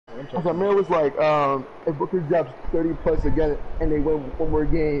The man was like, if Booker drops 30 plus again and they win one more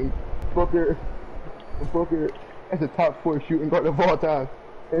game, Booker is the top 4 shooting guard of all time.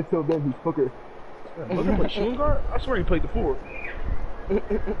 Until then, he's Booker. Booker played shooting guard? I swear he played the 4.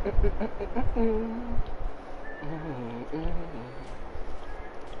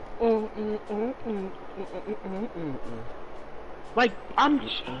 Like,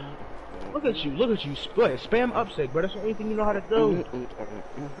 look at you, split, spam upset, but that's the only thing you know how to do.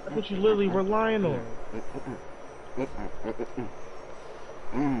 That's what you literally relying on.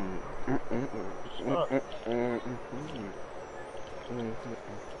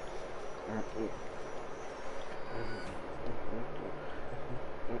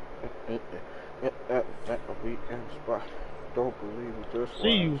 Don't believe this.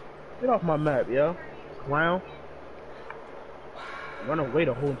 See you. Get off my map, yeah. Clown. Run away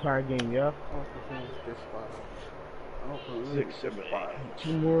the whole entire game, yeah. 6, 7, 8.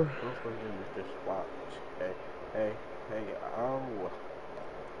 2 more. Hey, oh.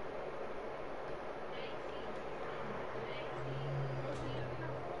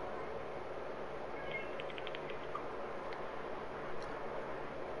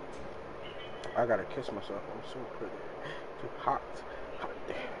 I gotta kiss myself. I'm so pretty. Too hot. Hot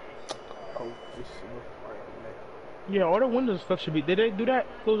damn. Oh, this is fire, man. Yeah, all the windows and stuff should be. Did they do that?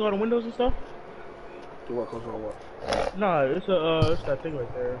 Close all the windows and stuff? Do what? Close on what? Nah, it's it's that thing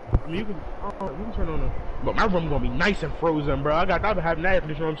right there. I mean, you can turn on the. But my room gonna be nice and frozen, bro. I've been having that in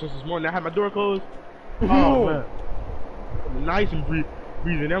this room since this morning. I had my door closed. Oh man, it'll be nice and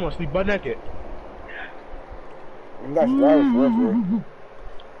breathing. I'm gonna sleep butt naked. That's forever.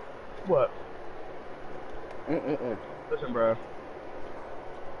 What? Listen, bro.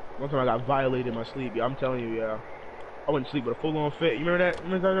 One time I got violated in my sleep. Yeah, I'm telling you, yeah. I went to sleep with a full-on fit. You remember that?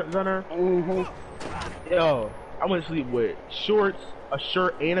 Remember that, Zunner? Yo, I went to sleep with shorts, a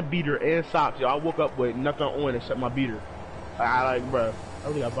shirt, and a beater, and socks. Yo, I woke up with nothing on except my beater. I like, bro. I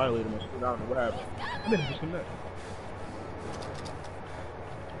really got violated in my sleep. I don't know what happened. I made a disconnect.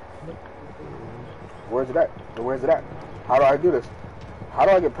 Where's it at? Where's it at? How do I do this? How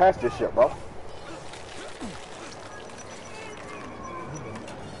do I get past this shit, bro?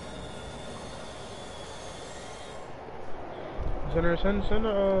 Send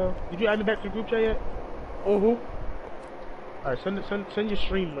did you add me back to the group chat yet? Alright, send your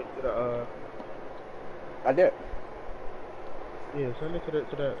stream link to the I did. Yeah, send it to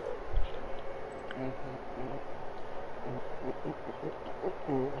that.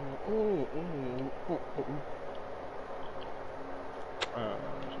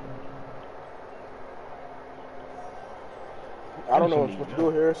 I don't know what to do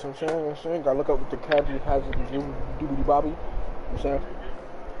here, so I'm saying, gotta look up what the caddy has in his doobity bobby. You know what I'm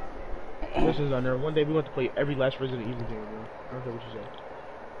saying? This is on there. One day we want to play every last Resident Evil game, bro. I don't know what you say.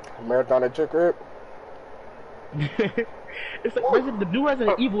 Marathon at Chick Rip. It's like the new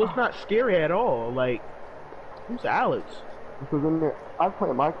Resident Evil. It's not scary at all. Like, who's Alex? Because in there, I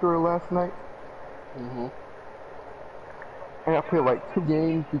played my career last night. And I played like 2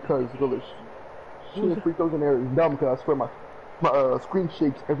 games because the shooting free throws in there is dumb because I swear my screen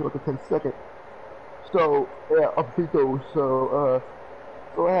shakes every like a 10 seconds. So yeah, up free throws. So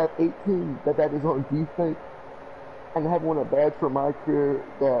I have 18 that is on defense, and I have one a badge for my career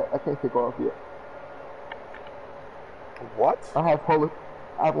that I can't take off yet. What? I have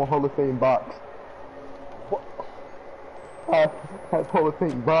one Hall of Fame box. What? I have Hall of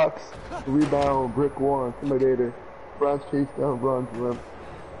Fame box, rebound, brick one, intimidator, bronze chase down, bronze rim.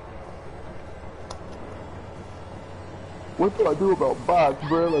 What do I do about box,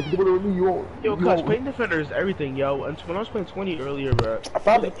 bro? Like, you won't. Yo, cuz paint defender is everything, yo. And when I was playing 20 earlier, bro, I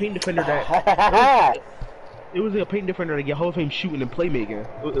found a paint defender that it was a paint defender to get Hall of Fame shooting and playmaking.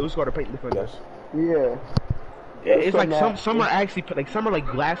 It was called a paint defender. Yeah. Yeah, it's like some are actually like some are like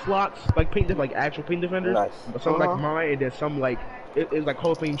glass locks, like like actual paint defenders. Nice. But some like mine, and then some like it's like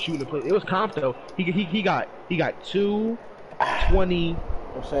Hall of Fame shooting and play. It was comp though. He got 2, 20,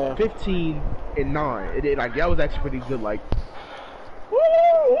 15, and 9. Like that was actually pretty good. Like.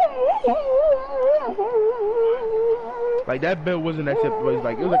 Like that bill wasn't that tip, but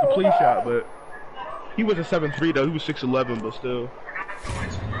like it was like a play shot, but he was a 7'3" though. He was 6'11", but still.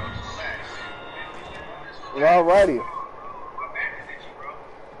 Alrighty.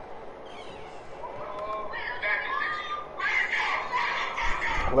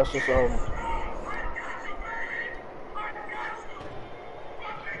 Let's just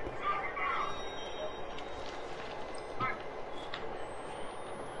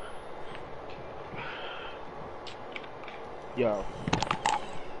Yo.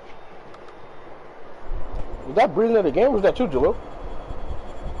 Was that breathing at the game or was that too, Jalil?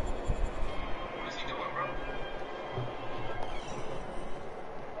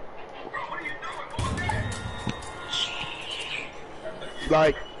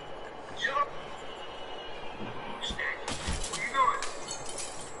 Like,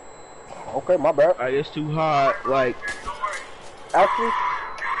 Okay, my bad. it's too hot. Like, Actually,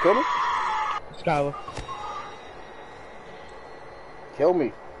 kill me. Skylar. Kill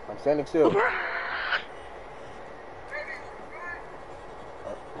me. I'm standing still.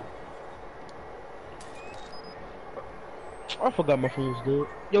 I forgot my phone's good.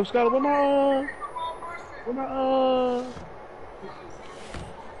 Yo, Skylar, where my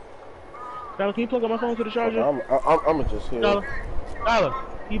Skylar, can you plug up my phone to the charger? I'm just here. Skylar,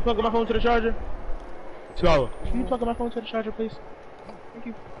 can you plug up my phone to the charger? Skylar, can you plug up my phone to the charger, please? Thank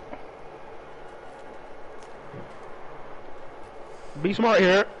you. Be smart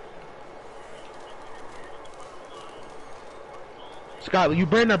here. Skylar, you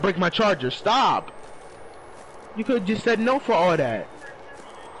better not break my charger. Stop. You could have just said no for all that.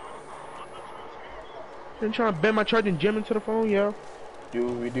 Been trying to bend my charger and jam into the phone, yo.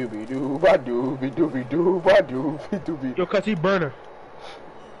 Doobie doobie doo ba doobie doobie doo ba doobie doobie. Yo, cuz he burner.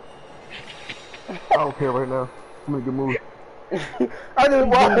 I don't care right now. I'm in a good mood. I didn't.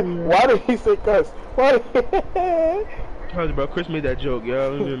 Why did he say cuss? Why? Cuz, bro, Chris made that joke,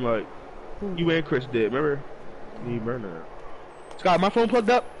 yo. He been like, you and Chris did, remember? He burner. Scott, my phone plugged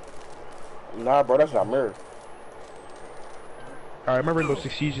up? Nah, bro, that's not mirror. Alright, my Rainbow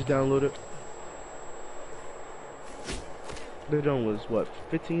Six Siege just downloaded. The joint was what,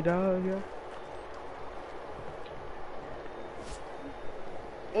 $15, yeah?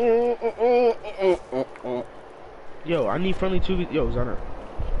 Yo, I need friendly 2v. Yo, Gunner.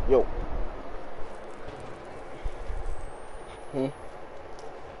 Yo.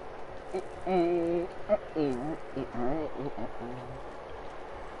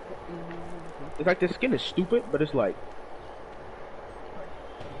 It's like the skin is stupid, but it's like.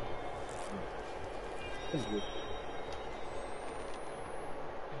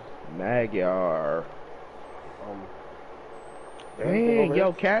 Magyar. Dang,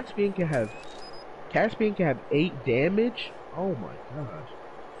 yo, Caspian can have 8 damage. Oh my gosh,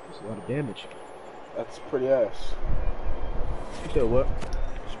 that's a lot of damage. That's pretty ass. You said what?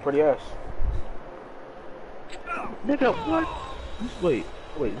 It's pretty ass. Nigga, what? Wait,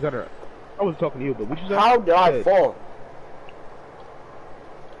 Gunner. I was talking to you, but what you say? How did I fall?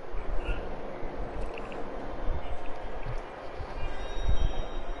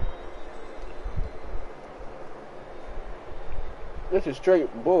 This is straight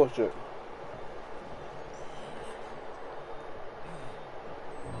bullshit.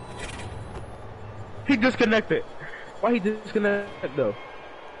 He disconnected. Why he disconnected though?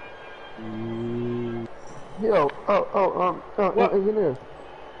 Yo, engineer.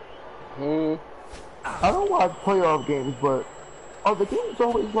 I don't watch playoff games, but are the games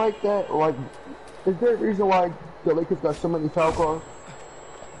always like that? Like, is there a reason why the Lakers got so many foul calls?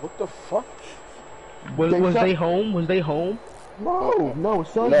 What the fuck? Was they home? Was they home? No,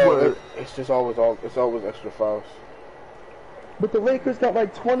 Suns No, were. it's just always extra fouls. But the Lakers got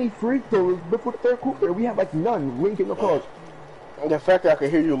like 20 free throws before the third quarter. We had like none. Linking the calls. The fact that I could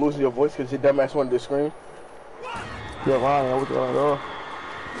hear you losing your voice because your dumbass wanted to scream. You're lying. I wasn't lying at all.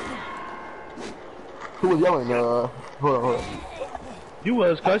 Who was yelling? Hold on. You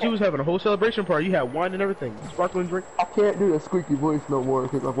was, cause you was having a whole celebration party. You had wine and everything, sparkling drink. I can't do the squeaky voice no more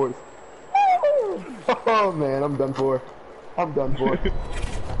because my voice. Oh man, I'm done for. Oh my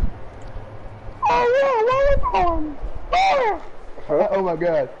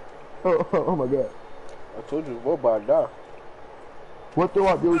god. Oh my god. I told you, what about that? What do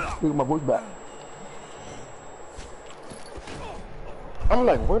I do to get my voice back? I'm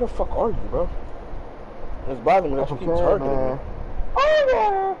like, where the fuck are you, bro? It's bothering me that you keep targeting me.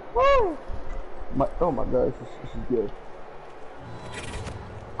 Oh my god, this is good.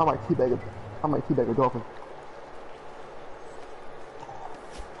 I might teabag a dolphin.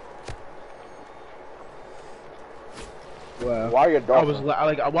 Wow. Why are you dolphin?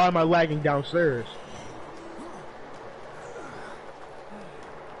 Why am I lagging downstairs?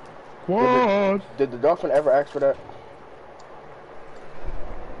 What? Did the dolphin ever ask for that?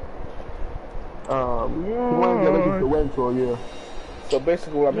 He wanted the Lakers to win, so yeah. So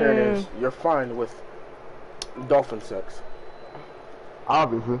basically what I'm hearing is, you're fine with dolphin sex.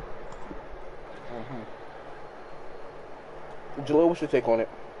 Obviously. Jalil, what's your take on it?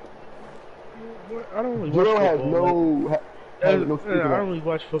 I don't really watch Jalil has football. no I don't really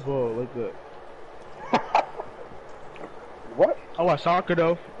watch football like that. What? I watch soccer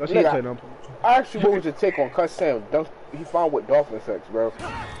though. That's Nigga, it. Actually, what was your take on Cuss Sam? He found with dolphin sex, bro.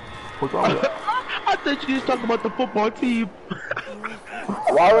 What's wrong with that? I thought you was talking about the football team.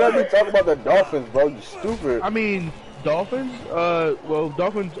 Why would I be talking about the Dolphins, bro? You stupid. I mean, Dolphins? Well,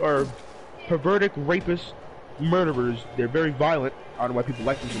 dolphins are perverted, rapists, murderers. They're very violent. I don't know why people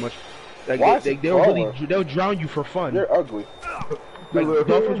like them so much. Like, they'll drown you for fun. You're ugly. Like,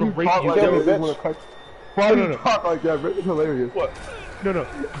 dolphins will rape you. Why do you talk like that? It's hilarious. What? No.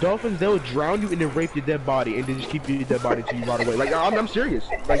 Dolphins, they'll drown you and then rape your dead body and then just keep your dead body until you rot away. Like, I'm serious.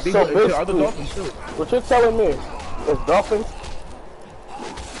 Like, they do it to other dolphins too. What you're telling me is dolphins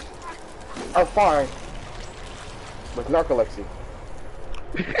are fine with narcolepsy.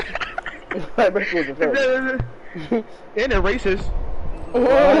 And they're racist.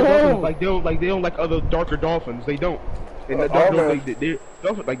 Dolphins, they don't like other darker dolphins. They don't. And the dolphins,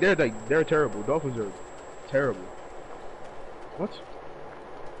 they're terrible. Dolphins are terrible. What?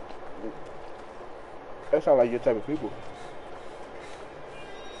 That sounds like your type of people.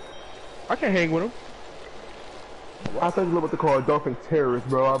 I can't hang with them. I thought you were about to call a dolphin terrorist,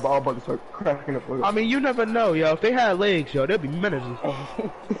 bro. I'm about to start cracking up. I mean, you never know, yo. If they had legs, yo, they'd be menaces.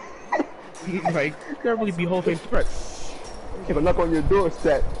 Like, they'd really be whole thing threats. If I knock on your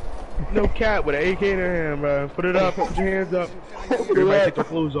doorstep. No cat with an AK in her hand, bro. Put it up, put your hands up. Everybody take their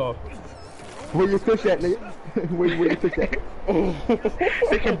clothes off. Where your fish at, nigga? Where your fish at?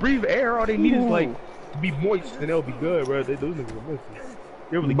 They can breathe air. All they need is like to be moist, and they'll be good, bro. Those niggas are moist.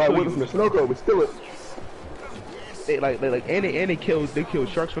 They really kill you. From the snorkel, but still it. They kill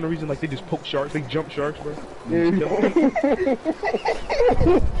sharks for no reason. Like they just poke sharks, they jump sharks, bro.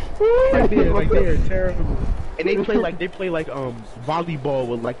 Like they're terrible. And they play like volleyball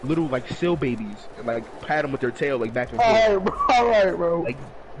with like little like seal babies, and like pat them with their tail like back and forth. Alright, bro. Like,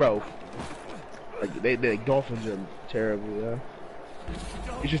 bro. Like they dolphins are terrible, yeah.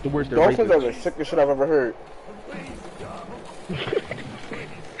 It's just the worst. Dolphins are the sickest shit I've ever heard.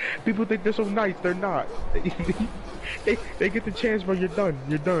 People think they're so nice, they're not. They get the chance, bro. You're done.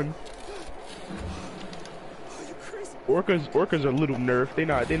 You're done. Orcas are a little nerfed.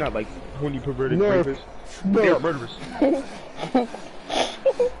 They're not like horny perverted rapists. They are murderers.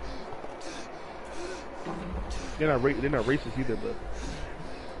 They're not racist either, but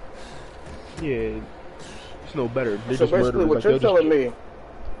yeah, it's no better. They're so just basically, murderers. what you're telling me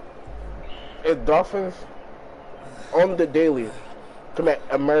is dolphins on the daily commit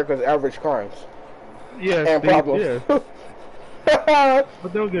America's average crimes. Yes, and problems. Yeah.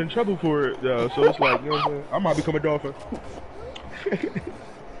 But they don't get in trouble for it, though. So it's like, you know what I'm saying? I might become a dolphin.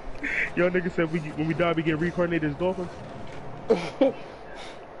 Yo, nigga said when we die, we get reincarnated as dolphins.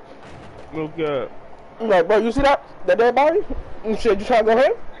 Oh god. I'm like, bro, you see that dead body? Shit, you trying to go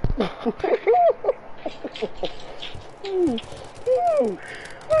ahead?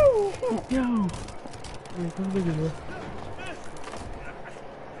 Yo.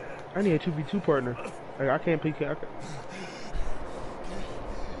 I need a 2v2 partner. Like, I can't play. I'm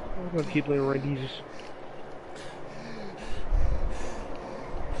gonna keep playing Randy.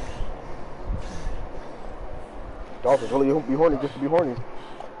 Dolphins really be horny just to be horny.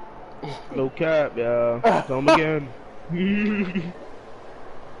 No cap, yeah. Tell me again.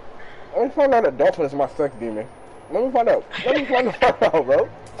 Let me find out a dolphin is my sex demon. Let me find out. Bro.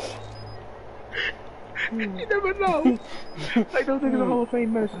 You never know. Like, those niggas are Hall of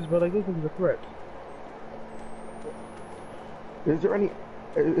Fame messes, but like, those niggas are threats. Is there any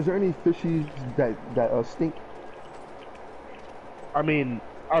fishies that stink? I mean,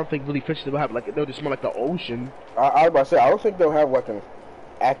 I don't think really fishes will have like they'll just smell like the ocean. I was about to say I don't think they'll have like an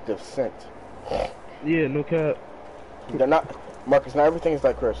active scent. Yeah, no cap. They're not, Marcus. Not everything is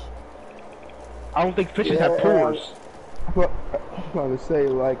like Chris. I don't think fishes have pores. I was trying to say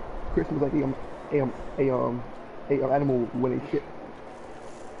like Chris was like a animal when they shit.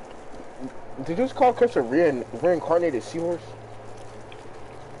 Did you just call Chris a reincarnated seahorse?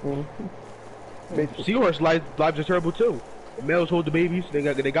 Mm-hmm. Seahorse lives are terrible too. The males hold the babies. They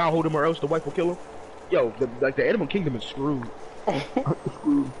gotta hold them or else the wife will kill them. Yo, the animal kingdom is screwed.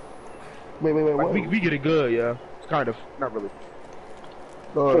 Screwed. Wait. Like, we get it good, yeah. It's kind of, not really.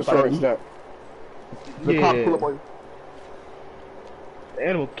 The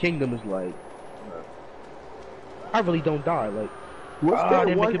animal kingdom is like, I really don't die. Like, what's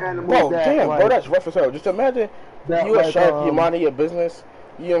that one animal? Bro, bro, that's rough as hell. Just imagine you a shark, you minding your business.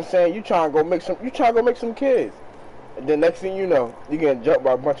 You know what I'm saying? You trying to go make some kids. And then next thing you know, you getting jumped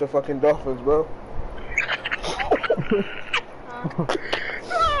by a bunch of fucking dolphins, bro.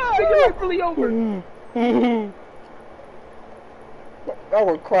 It's really over. I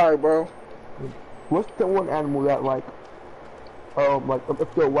would cry, bro. What's the one animal that like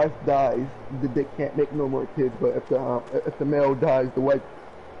if the wife dies, they can't make no more kids, but if the male dies, the wife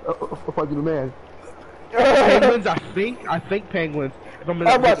fights the man. Penguins, I think penguins. If I'm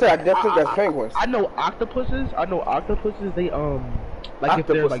about to say, I definitely think that's penguins. I know octopuses. They like if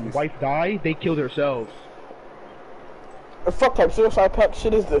their like wife died, they kill themselves. The fuck type suicide pact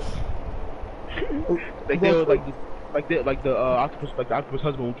shit is this? Like they'll like the octopus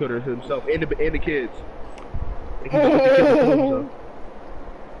husband will kill himself and the kids. Like,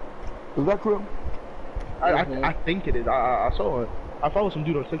 is that true? I think it is. I saw it. I follow some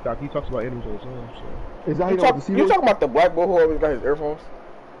dude on TikTok. He talks about animals all the time. So. Is that you talking about the black boy who always got his earphones?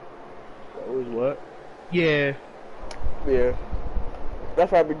 Always what? Yeah. Yeah.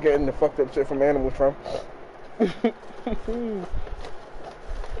 That's where I be getting the fucked up shit from animals from.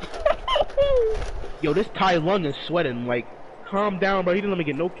 Yo, this Tai Lung is sweating. Like, calm down, bro. He didn't let me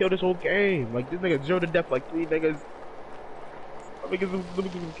get no kill this whole game. Like, this nigga 0 to death like 3 niggas. Let me get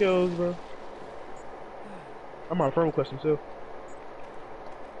some kills, bro. I'm on a firm question too.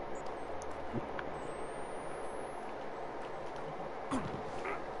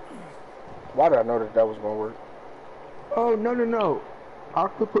 Why did I know that was gonna work? Oh no.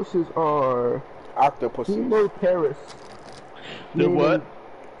 Octopuses are Paris. The what?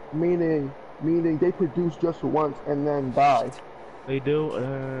 Meaning they produce just once and then die. They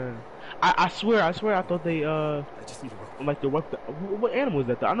do. I swear I thought they like what animal is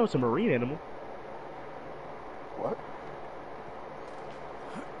that? I know it's a marine animal. What?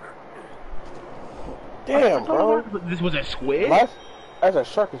 Damn, bro. This was a squid? As a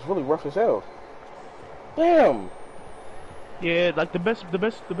shark is really rough as hell. Damn. Yeah, like the best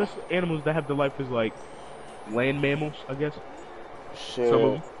animals that have the life is like land mammals, I guess. Shit. Some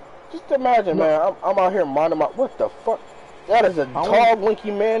of them. Just imagine, man. I'm out here minding my. What the fuck? That is a tall, lanky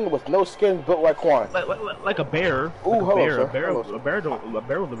man with no skin, built like Quan. Like a bear. Ooh, like hello, a bear will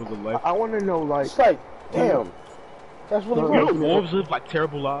live a good life. I want to know, like. It's like, damn. That's really rough. You know wolves live like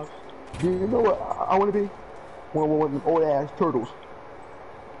terrible lives. Do you know what I want to be? One of them old ass turtles.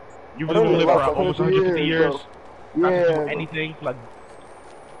 You really want to live for almost 150 years? Yeah. Anything like.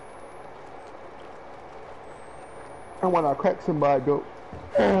 I want to crack somebody, go.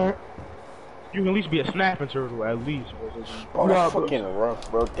 You can at least be a snapping turtle, at least. Oh, that's fucking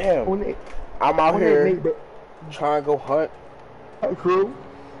rough, bro. Damn. I'm out here trying to go hunt. True.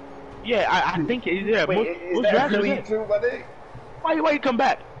 Yeah, I think yeah. Wait, most is that dragons, really true, buddy? Why you come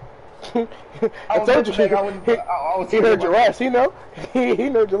back? I told you, he heard your ass. He know. he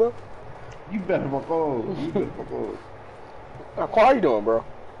know your love. You better fuck off. You better fuck off. Quan, how you doing, bro?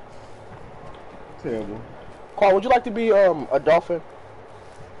 Terrible. Quan, would you like to be a dolphin?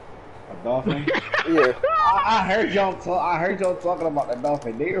 A dolphin? Yeah. I heard y'all talking about the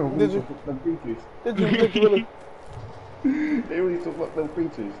dolphin. They are really some fucked up creatures. Did you really? They really some fucked up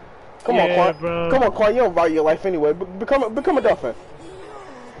creatures. Come on, Quan. Bro. Come on, Quan. You don't value your life anyway. Become a dolphin.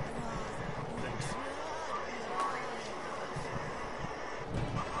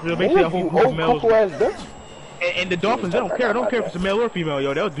 Basically, a whole group of males. Bitch. And the dolphins, they don't care. They don't care if it's a male or female,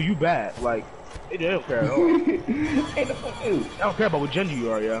 yo. They'll do you bad. Like, they don't care at all. Hey, the fuck you? They don't care about what gender you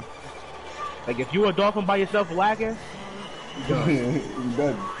are, yo. Like, if you're a dolphin by yourself lacking, you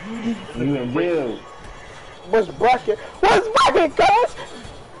done. You in jail. What's bracket, guys?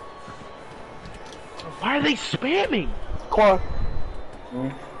 Why are they spamming? Quan.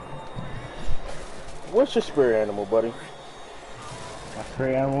 What's your spirit animal, buddy? My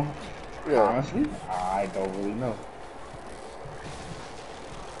spirit animal? Yeah. Honestly, I don't really know.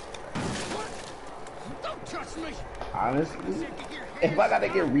 Don't touch me. Honestly, if I gotta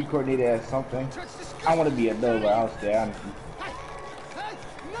get reincarnated as something, I want to be a dove. I'll stay honestly. Hey,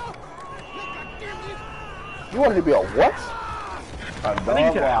 no! You wanted to be a what? A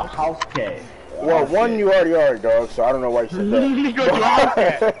dog or a house cat. Well, one you already are, dog, so I don't know why you said that.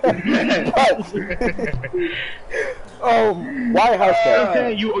 Why house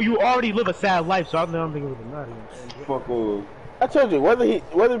cat? You already live a sad life, so I don't think it would matter. Fuck off. I told you, whether he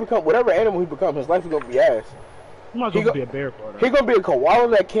become whatever animal he becomes, his life is gonna be ass. You might as well be a bear for that. He gonna be a koala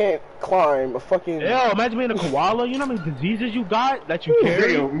that can't climb a fucking. Yo, imagine being a koala. You know how many diseases you got that you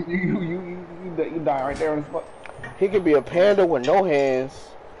carry? You die right there on the spot. He could be a panda with no hands.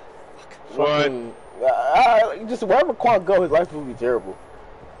 What? Just wherever Quan go, his life will be terrible.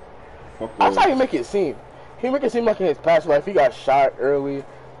 That's how he make it seem. He make it seem like in his past life he got shot early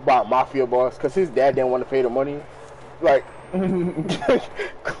by a mafia boss because his dad didn't want to pay the money. Like,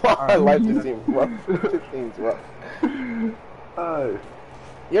 Quan life just seems rough. It just seems rough.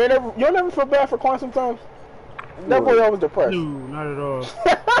 You never feel bad for Quan sometimes? That boy always depressed. No, not at all.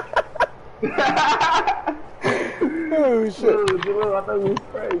 Oh shit. I thought it was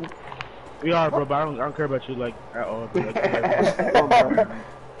crazy. We are, bro, but I don't care about you like at all. Like,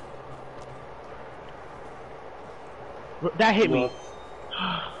 that hit me.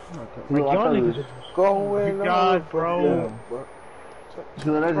 Like, y'all niggas are Going God, bro.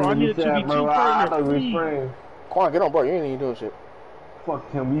 So that's Bro, I what need you it to said, be bro. two I partner, thought we please. was friends. Quan, get on board. You ain't even doing shit.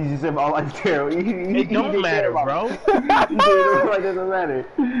 Fuck him. You just said my life terrible. It don't matter, bro. He said it like doesn't matter.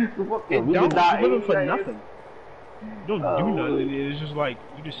 So fuck him. It We don't. just die You living for 80 days. nothing. You don't do nothing. It's just like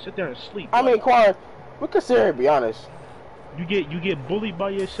you just sit there and sleep. I mean, Like, Quan, we could sit here and be honest. you get bullied by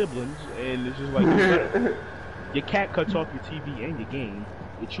your siblings, and it's just like your cat cuts off your TV and your game.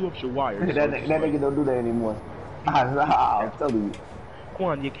 You chew up your wires. that So it's just like, nigga don't do that anymore. I'll tell you.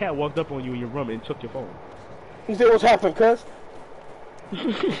 Quan, your cat walked up on you in your room and took your phone. You said what's happening, cuz?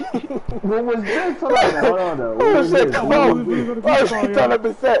 What was this? Hold on, though. Why was What he was throwing up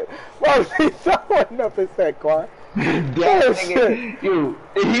his set? Why was he throwing up his set, Quan? That nigga, yo,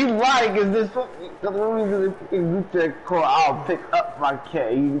 he lying is this the reason you said call I'll pick up my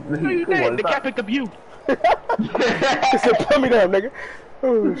cat. No, you did. The cat picked up you. He said, put me down, nigga.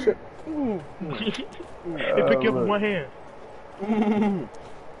 Oh, shit. They pick you up with one hand.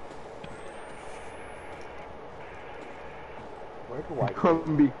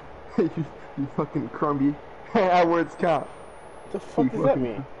 Crumby. You fucking crumby. Our words count. What the fuck does that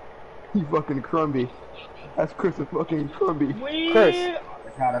mean? You fucking crumby. That's Chris a fucking crumby. Chris.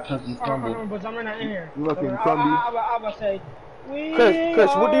 That's how the cookies crumble. But I'm not in here. You fucking crumby. I was say,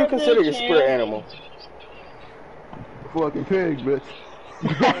 Chris, what do you consider your spirit animal? Fucking pig, bitch.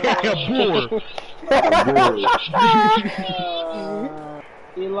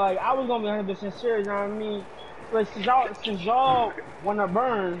 Like, I was gonna be 100% serious, you know what I mean? Like, since y'all wanna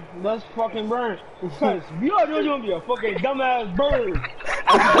burn, let's fucking burn. Because you are just gonna be a fucking dumbass bird.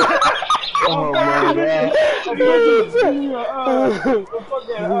 Oh my god. A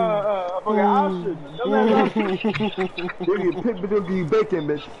fucking ostrich. Dumbass ostrich. You get pig, but you'll give you bacon,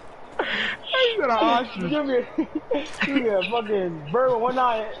 bitch. You got an ostrich. You be a fucking bird with one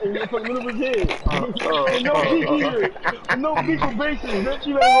eye and you put middle of his head. And no beak either. No beak for braces. Bitch,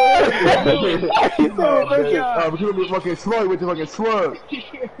 you better go ahead. But you'll be fucking slug with your fucking slug.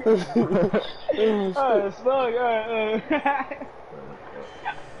 Slug,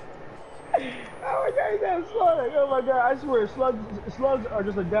 Oh my god, that slug! Oh my god, I swear, slugs are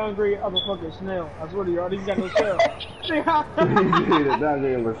just a downgrade of a fucking snail. I swear to you, these got no shell. They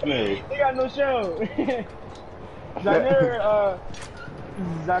got no shell.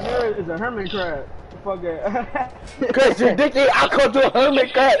 Zanera is a hermit crab. Fuck it. Chris, you're dicky. I'll come to a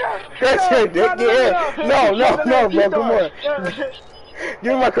hermit crab. Chris, you're dicky. No, bro, come on.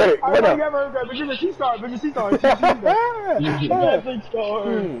 Give me my credit. I What don't up? ever heard that, but you're a sea star.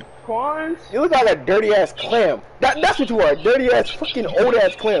 Corns? You look like a dirty ass clam. That's what you are, a dirty ass fucking old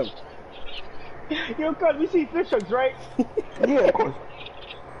ass clam. Yo, cuz, we see fish hooks, right? Yeah, of course.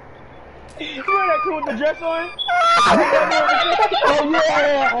 You wear that kid with the dress on? Oh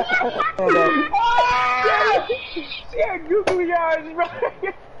yeah! Oh, yeah, googly eyes, bro.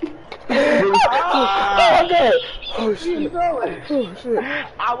 Oh shit. Oh shit.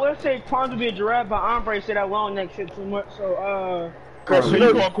 I would say Quan would be a giraffe, but Ombre said that long neck shit too much, so Chris, So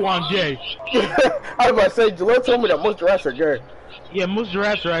you call Quan gay? I was about to say, Jalil told me that most giraffes are gay. Yeah, most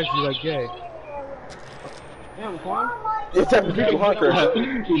giraffes are actually like gay. damn, Quan. It's type of people, huh, Chris?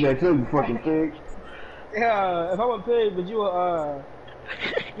 You got you fucking pig. Yeah, if I'm a pig, but you a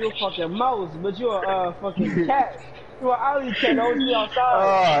fucking mouse, but you a fucking cat. You an alley cat, always be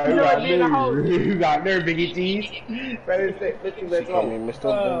outside. You never be in the house. You got nerve, Biggie T's. Let's I mean,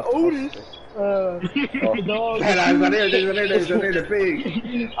 Mr. Otis. Dog. There's the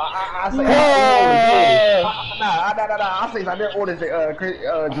pig. I say, I didn't order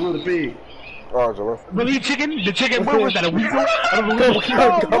Drew the pig. Oh, Jalil. Really, chicken? The chicken? What was that? A weasel?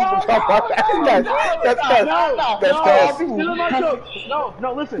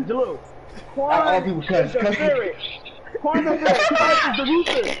 No, listen, Jalil. All people cuss. Quan is the ferret. Cuss is the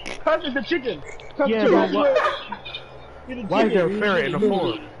rooster. Cuss is the chicken. Cuss Yeah, is but the why is there a ferret in the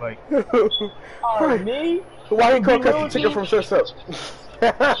form? Like, me? Why he called Cuss the chicken from Surf's Up?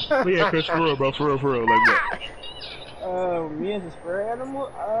 yeah, Chris, for real, bro, for real, like that. Me as a spirit animal?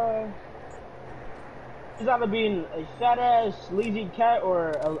 It's either being a fat ass lazy cat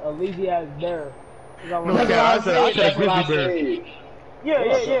or a lazy ass bear. I said grizzly bear.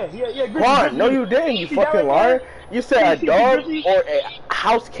 Yeah. Quan, no you didn't, you fucking liar. You said a dog or a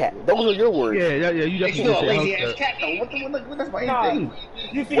house cat. Those are your words. Yeah, you definitely You a said lazy house ass cat. cat though. That's my Nah, thing.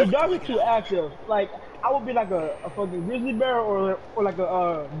 you see, dogs are too active. Like, I would be like a fucking grizzly bear or like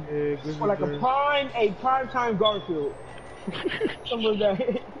a prime time Garfield. Something like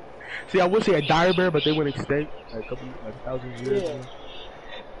that. See, I would say a dire bear, but they went extinct like a couple, like thousands of years ago.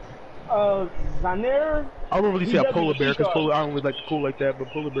 Zaner. I don't really He say a definitely polar bear because T-shirt. I don't really like the cool like that, but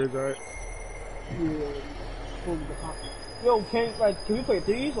polar bears alright. Yo, can we play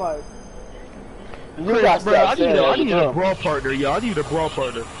threes? Like, You got Bro, I stats. need a brawl partner, yo. I need a brawl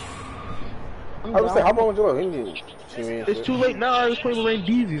partner. I'm I was saying, how down. about Jello? He need team and It's shit. too late now. I was playing with Rain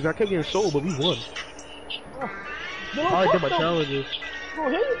Beezies. I kept getting sold, but we won. Yo, I already did my fuck them. challenges. Go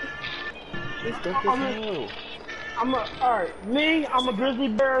ahead. Alright, me, I'm a grizzly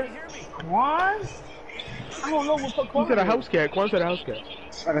bear. Quan? I don't know what fuck He Quan said a is. house cat. Quan said a house cat.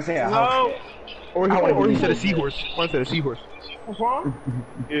 Like I said, a No. house. Or he said a seahorse. Quan said a seahorse. Quan?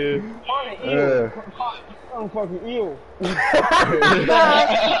 Yeah. Quan and eel. I'm fucking eel.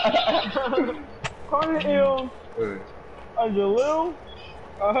 Quan and eel. Jalil.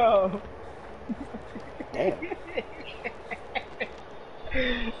 Damn.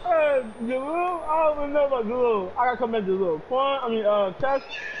 Jalil? I don't even know about Jalil. I gotta come back to Jalil. Quan, Tess.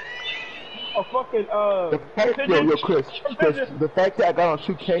 A fucking, The fact, yo, Chris, the fact that I got on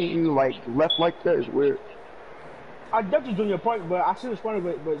 2K and you like left like that is weird. I definitely doing your point, but I should have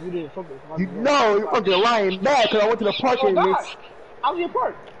responded, but you didn't focus. You know, you're fucking lying back because I went to the park Oh and God, it's, I was in your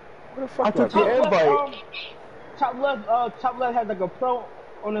park. What the fuck? I took y'all your doing? invite. Top left had like a pro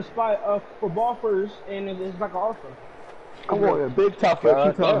on the spot for ball first, and it's like an offer. I'm going to big top for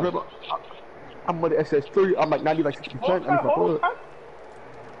God 2 times. damn. I'm on the SS3. I'm like 90, like 60%. I'm like,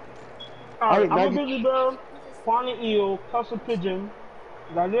 Alright, I'm a 90 grizzly bear, Quan and eel, custom pigeon,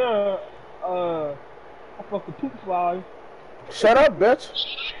 Zaire, a fucking poop fly. Shut up, bitch.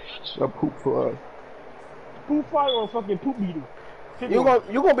 a poop for us. Poop fly or a fucking poop beetle. You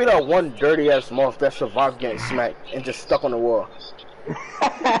gonna be that one dirty ass month that survived getting smacked and just stuck on the wall.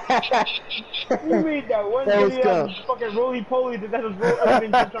 You mean that one That was video good. fucking roly poly that just roll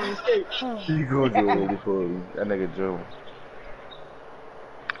everything just trying to escape? You go do it before that nigga Joe.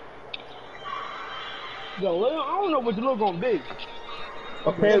 Yo, I don't know what you look gonna be.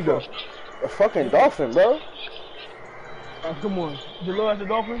 A panda. A fucking dolphin, bro. Come on. Jalil has a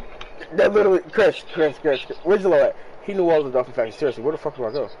dolphin? That literally, Chris. Where's Jello at? He knew all the dolphin facts. Seriously, where the fuck do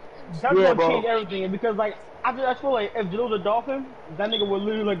I go? That's Yeah, gonna bro. change everything because like I feel like if Jalil's a dolphin, that nigga would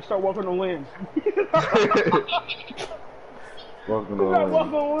literally like start walking on land. Welcome He's not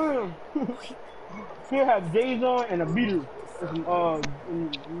walking to on land. He'll have J's on and a beater. And some,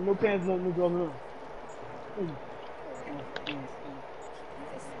 and no pants, no gloves on.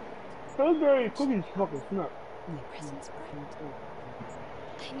 Pillsbury cookies fucking snap.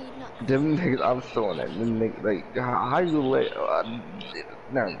 them niggas. I'm showing that. Them niggas, like, how you let?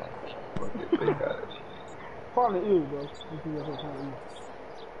 Never mind. Fuck it, they got it. Probably is, bro.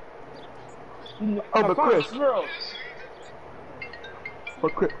 Oh, but Chris. Girl.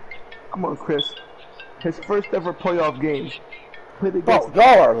 But Chris, come on, Chris. His first ever playoff game. Played Bro, against.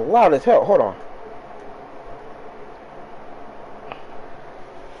 y'all are loud as hell. Hold on.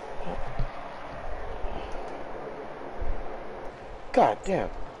 God damn,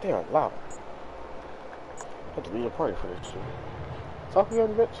 they are loud. I have to leave a party for this shit. Talk again,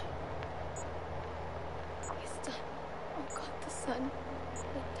 bitch. It's done. Oh God, the sun.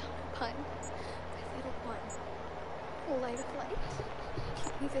 Look down upon my little one. O light of light,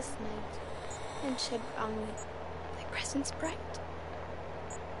 keep me this night, and shed round me thy presence bright.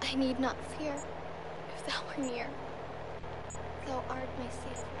 I need not fear, if thou are near. Thou art my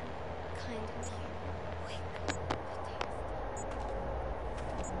Savior, kind and dear. Wake, the day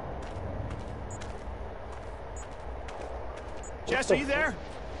is Jess, are you there?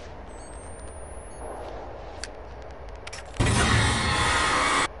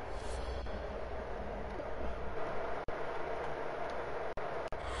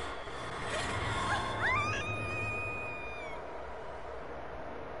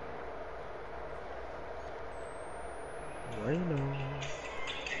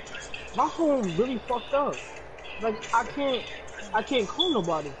 My phone is really fucked up. Like I can't call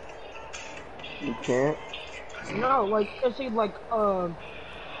nobody. You can't. No, like it says like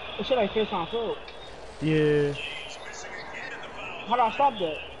it should like FaceTime Phil. Yeah. How do I stop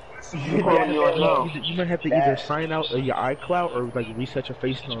that? You calling you right now. You might have to either sign out of your iCloud or like reset your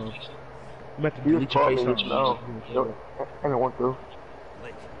FaceTime. You might have to You delete just your called me FaceTime. no. I don't want to.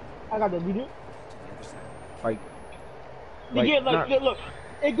 I got deleted. Like, You get like not- look,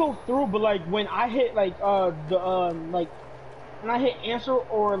 it goes through, but like when I hit like like when I hit answer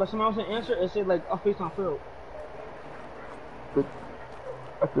or like someone else hit answer, it said like a FaceTime Phil. But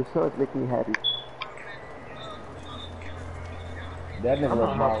the suns make me happy. That nigga I'm was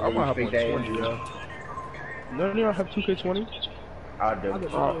gonna about hop on really big that 20, yo. None of y'all have 2K20? I do.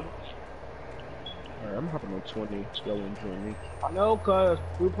 Alright, I'm hopping on 20. Y'all wanna join me? No, cuz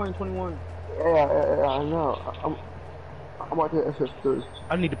we're playing 21. Yeah, I know. I'm out there SS3.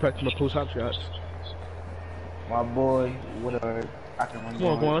 I need to practice my post hop shots. My boy, whatever. I can run Come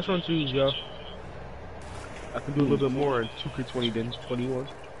on, on. let's run twos, y'all. I can do a little bit more in 2K20 than 21.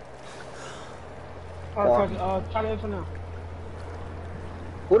 Alright, try that for now.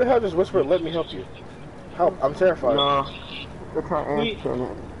 Who the hell just whispered, let me help you? Help, I'm terrified. No, they're trying to answer me.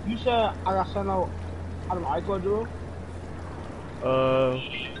 You said I got sent out of my iCloud, Drew?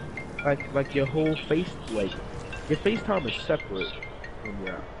 Like your whole face, like, your FaceTime is separate from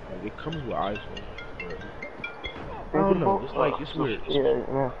your, like, it comes with iPhone. I don't know, it's like, it's weird.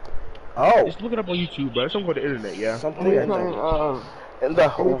 Yeah. Oh! Just look it up on YouTube, bro. It's something called the internet, yeah? Something They're in the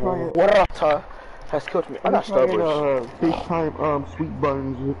trying, water has killed me. I got Starburst. FaceTime sweet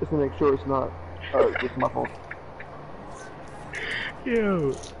buttons just to make sure it's not just my phone.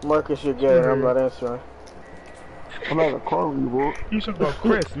 Yo. Marcus, you're gay, and I'm not answering. I'm not gonna call you, bro. You talking about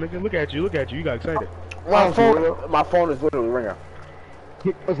Chris, nigga. Look at you, you got excited. My phone is literally ringing.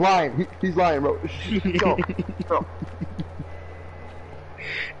 He's lying. He's lying, bro. No.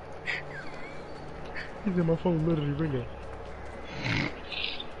 He said my phone literally ringing.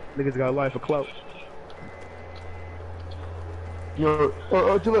 Niggas got life for clout. Yo,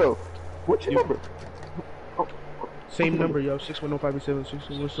 Jalil, what's your number? Same number, yo.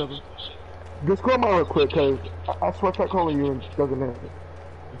 610-587-6617. Just call me real quick, cause I swear I tried calling you and it doesn't answer.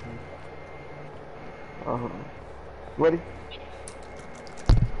 Ready?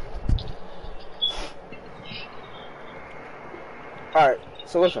 Alright,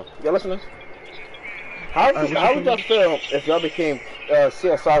 so listen. Y'all listening? How would y'all feel if y'all became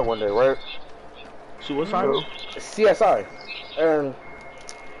CSI one day, right? Suicide? CSI. And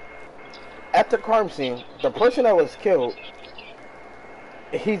at the crime scene, the person that was killed,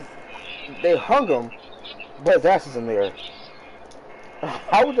 they hung him, but his ass is in the air.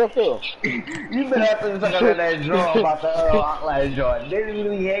 How would y'all feel? You been up and talking about that draw about the outline joint. They didn't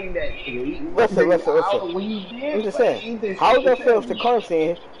really hang that nigga. Listen. When you did, I'm just saying. How would y'all feel if the crime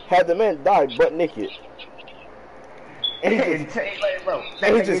scene had the man die butt naked? And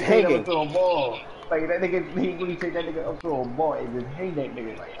he's just hanging. To a ball. Like that nigga, he really take that nigga up to a ball and just hang that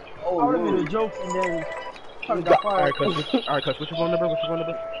nigga like, oh. I would've made a joke and then probably got fired. Alright, cuz, what's your phone number?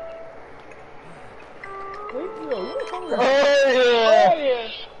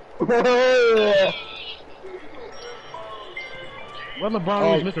 Why LeBron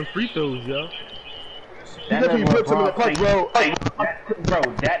was missing free throws, yo? That nigga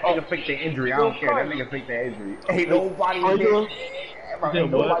faked the injury. I don't care. That nigga faked the injury. Ain't nobody here.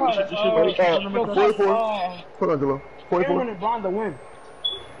 Ain't nobody. 44. Hold on, Jalil. 44. LeBron to win.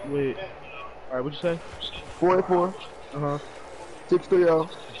 Wait. Alright, what'd you say? 44. 630.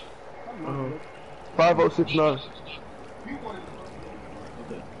 5069.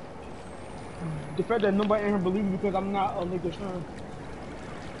 The fact that nobody in here believes me because I'm not a Lakers fan.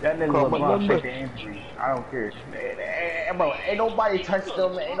 That nigga LeBron faked the injury. I don't care. Bro, ain't nobody touched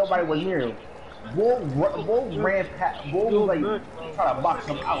him. Ain't nobody was near him. Bull ran past. Bull was like trying to box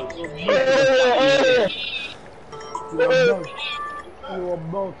him out. You're a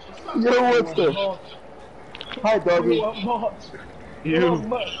boss. Yo, what's this? Hi, doggy. You're a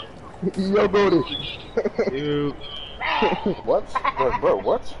boss. Yo, Brody. You. What? Bro,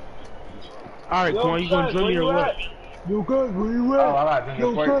 what? Alright, come on, you gonna drill me or what? Yo, guys, where you at? Oh, I got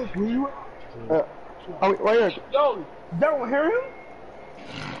Yo, guys, where you at? Right here. Yo, they don't hear him?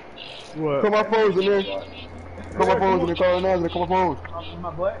 What? Come my phone's in there. Come my phone's in there. Call now. Come my phone. My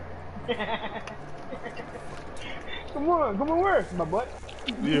butt. Come on, where? My butt.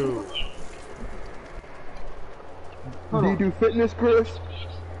 You. Do you do fitness, Chris?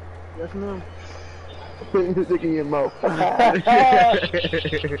 Yes, ma'am. Putting the dick in your mouth. Hey,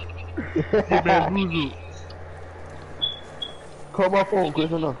 bamboozle. Call my phone,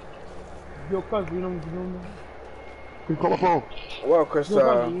 Chris, or no? Yo, cuz, you know what you're doing? Chris, call my phone. Well, Chris, Yo, cuz,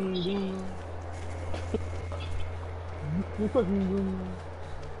 you know what you're doing? Yo, cuz, you know what you're doing?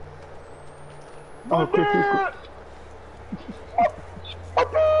 Oh, Chris,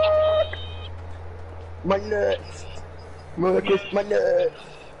 my nuts. Chris, my nuts.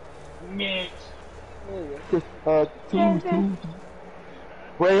 Yes. Chris, two.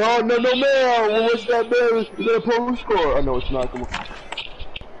 Wait, oh, no, man. What's that, man? Is that a post score? Oh, no, it's not. Come on.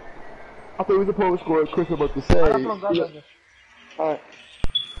 I thought it was a post score. Chris was about to say. Alright.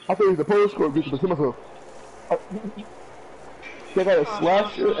 I thought it was a post score. Chris, but myself. They got a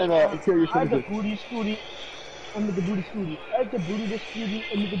slasher and an interior finisher. Scooty. I'm with the booty scooty. I like the booty this scooty.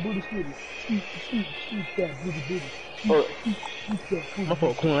 I'm with the booty scooty. Scoot, scoot, scoot that booty booty. Scoot, scoot, scoot that booty. My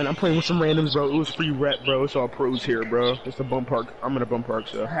fault, Quan. I'm playing with some randoms, bro. It was free rep, bro. It's all pros here, bro. It's the bum park. I'm in a bum park,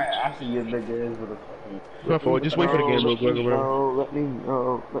 so. I see your big ass with a fucking. My fault. Just wait for the game real quick, bro.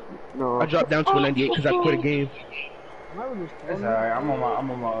 No. I dropped down to a 98 because I quit a game. It's alright. I'm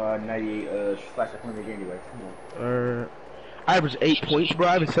on my 98 slash 100 anyway. Come on. I averaged 8 points, bro.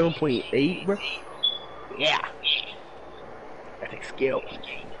 I averaged 7.8, bro. Yeah. That takes skill.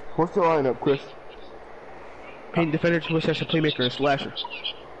 What's the lineup, Chris? Paint defender, twist session, playmaker, and slasher.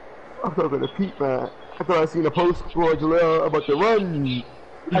 I'm talking to Pete, man. I thought I seen a post for Jaleel about the run.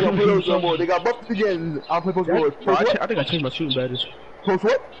 I don't play those no more. They got buffed again. I'll play post forward. I think I changed my shooting badges. Post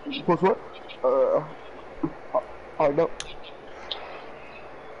what? Post what? No.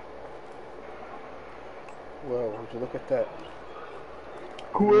 Well, would you look at that?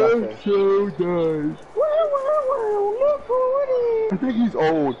 Quinto does. Look what it is. I think he's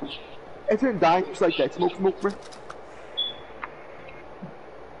old. It's in dying just like that. Smoke, bro.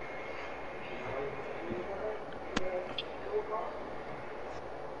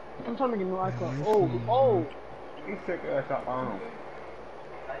 I'm trying to get new iCloud. Oh. You took us on.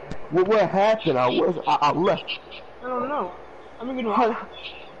 What happened? I left. No. I'm gonna get new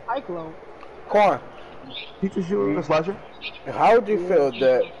iCloud. Quan, Teacher shooting a slasher? how would you feel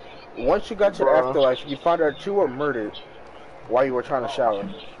that once you got to the afterlife, you found out you were murdered while you were trying to shower?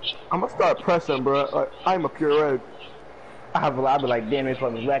 I'm gonna start pressing, bro. Like, I'm a pure egg. I'll be like, damn, this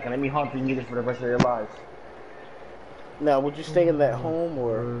fucker's lacking. Let me hunt these niggas for the rest of their lives. Now, would you stay in that home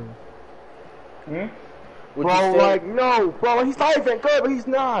or? Would Bro, you stay? like, no, bro, he's not even good, but he's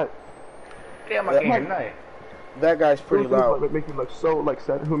not. Damn, I can't hear nothing. That guy's pretty loud. Like, make him look so, like,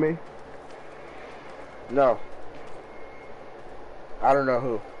 sad. Who, me? No. I don't know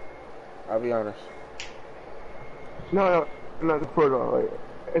who. I'll be honest. No, the further, like,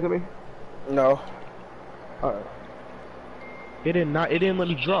 is it me? No. Alright. It didn't let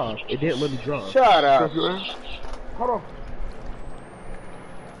me draw. It didn't let me draw. Shut up. Hold on.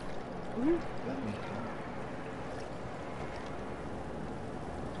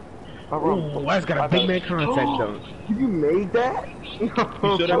 Ooh, I just got a big man contact dunk. You made that? You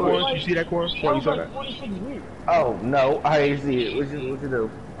saw that, Quan? You see that, Quan? Quan, you saw that? Oh, no. I didn't see it. What you do?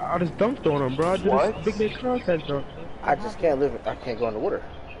 I just dunked on him, bro. I did a big man contact dunk. I just can't live it. I can't go in the water.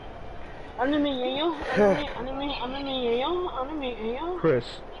 Chris,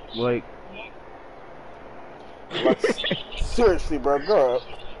 like... Seriously, bro, grow up.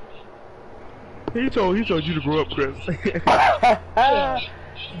 He told you to grow up, Chris.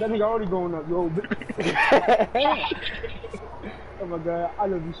 That nigga already going up, yo. Oh my god, I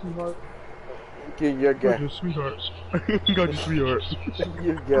love you, sweetheart. You're gay. Got your sweetheart. Got your sweetheart.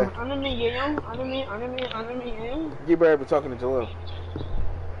 You're gay. You better be talking to Jalil.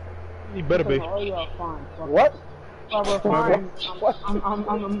 You better be. Oh, yeah, fine. What? Fine. What? I'm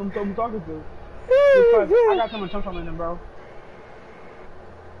talking to. I got someone in them, bro.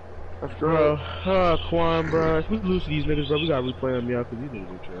 That's Bro, Quan, bro. If we lose to these niggas, bro, we gotta replay them, y'all, because these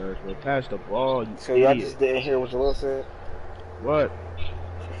niggas are trash, bro. Pass the ball, you So y'all idiot. just didn't hear what Jalil said? What?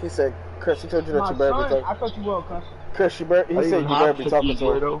 He said, Chris, he told you that you better be talking. I thought you were, cuz. Chris, he said you better be talking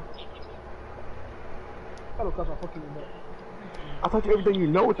to him. I thought you everything you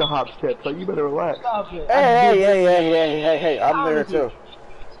know with the hop steps, so you better relax. Stop it. Hey, I'm there too.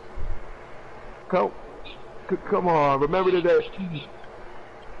 Come on, remember that.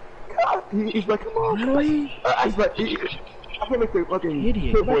 God, he's like, come on. Really? He's like, I can't make the fucking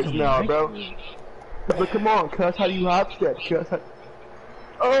Idiot. kid voice now, bro. He's like, come on, cuz, how do you hop step, cuz?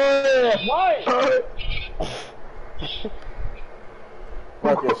 Oh, yeah. What?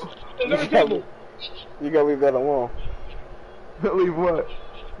 Marcus, you gotta leave that alone. Leave what?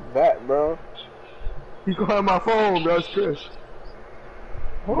 That, bro. He's calling my phone, bro. It's Chris.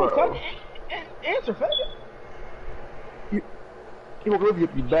 Hold on, cuz. Answer, faggot. He won't believe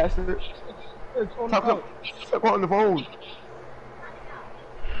you bastard. It's on the couch. Stop on the phone.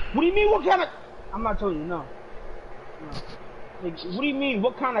 What do you mean, what kind of... I'm not telling you, no. Like, what do you mean,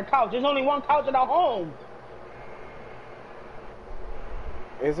 what kind of couch? There's only one couch in our home.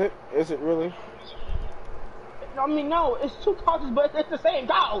 Is it? Is it really? I mean, no, it's two couches, but it's the same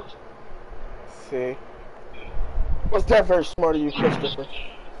couch. See? What's that very smart of you, Christopher?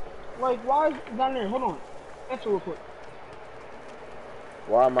 Like, why is it down there? Hold on. Answer real quick.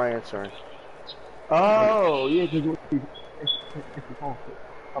 Why am I answering? Oh, yeah, because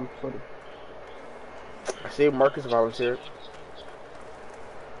I'm sorry. I see Marcus volunteered.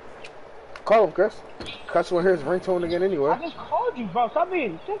 Call him, Chris. Cuss will hear his ringtone again anyway. I just called you, bro. Stop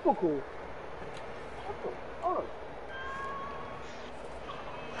being typical. Oh,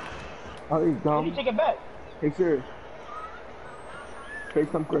 Oh, you maybe dumb. take it back. Hey, serious. Say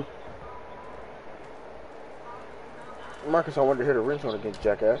something, Chris. Marcus, I wanted to hear the ringtone against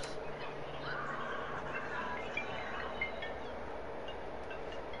Jackass.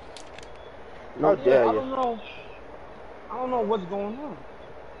 How Yeah, dare I you? don't know. I don't know what's going on.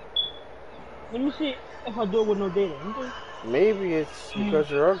 Let me see if I do it with no data. Okay? Maybe it's because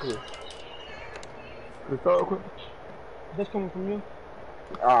you're ugly. Chris, real quick. That's coming from you.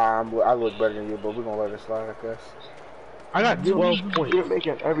 I look better than you, but we're gonna let it slide, I guess. I got 12 points. You're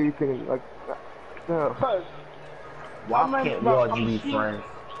making everything like. No. Cause, Why can't we all be friends?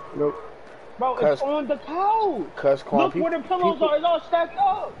 Nope. bro, it's on the couch. Cause Look where the pillows are. It's all stacked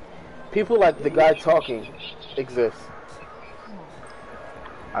up. people like the guy talking exist.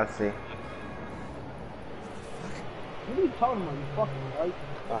 I see. What are you talking about? You fucking right?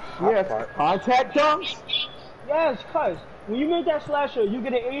 Yes. Contact dunks. Yes, cuz when you make that slasher, you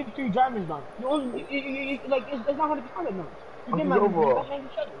get an 83 driving dunk. You only, like it's not 100 contact dunks. You get like overall.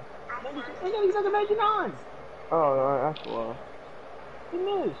 97. 97, 99. Oh, that's why. He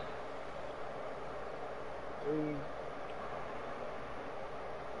missed.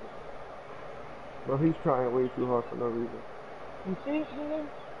 But he's trying way too hard for no reason. You see it, nigga?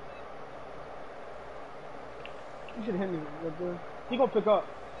 You should hit me right there. He gonna pick up.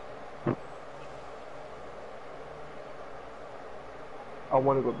 I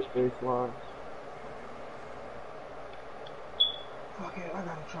want to go to the baseline. Fuck it, I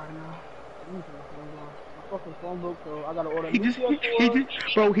gotta try now. My fucking phone broke, so I gotta order a He new just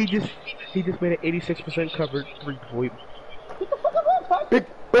PS4. he just made an 86% covered 3-point. Get the fuck up, Ty. Big,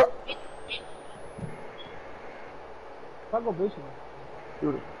 bro. I go basement.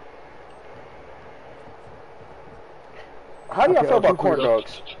 Shoot it. How do y'all Okay, feel I'll about shoot corn you.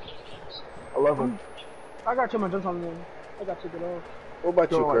 dogs? 11. I gotta check my jumps on there. I gotta check it off. What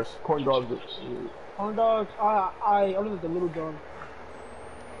about you, Don't Chris? like corn dogs. Corn dogs, I ordered the little dog.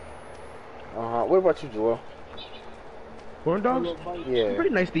 What about you, Joel? Corn dogs? Yeah.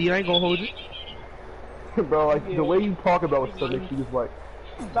 Pretty nice to eat, I ain't gonna hold you. Bro, like the way you talk about stuff makes you just like,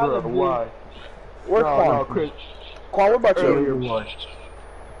 bro, why? Where's Quan? No, Chris. Quan, what about Earlier you? one.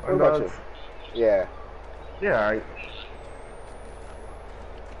 What about you? Yeah. Yeah, alright.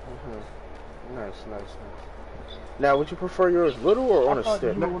 Nice. Now, would you prefer yours little or on a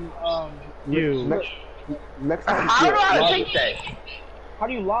stick? Next time How do I lob take it. that? How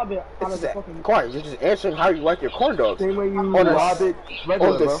do you lob it out of the fucking... Quan, you're just answering how you like your corn dogs. Same way you On lob it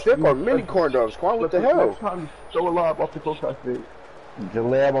regular, on the bro. stick or You- mini corn dogs? Quan, what the Next hell? time you throw a lob off the close side stage.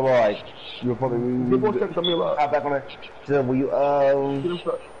 Jaleel, I'm like, you're probably. Give both seconds on me a lob. Hop back on it. So, will you, Get him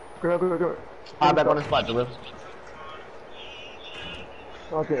stuck. Go. hop back on the spot, Jaleel.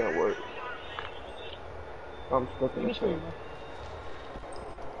 Okay, that work. I'm stuck in the screen, thing.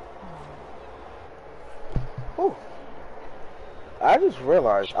 Oh. I just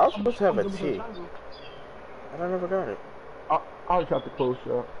realized I was supposed to have a T. And I never got it. I'll try to close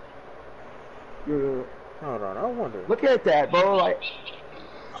shot. Yeah. Hold on, I wonder. Look at that, bro. Like,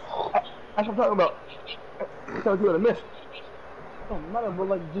 that's what I'm talking about. I'm telling you what I missed. Don't matter, but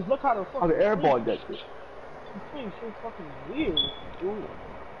like, just look how the fucking... On the airball that shit. This thing's so fucking weird. Ooh.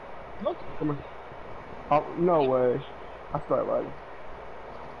 Look. Come on. Oh, no way. I started lagging.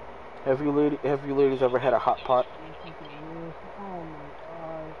 Have you ladies ever had a hot pot? Oh my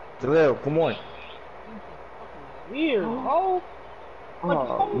god. Jaleel, come on. Weird, bro. Like,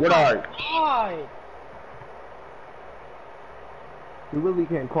 What are you? God. You really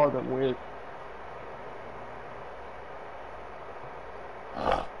can't call them weird.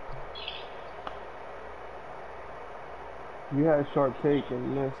 You had a sharp take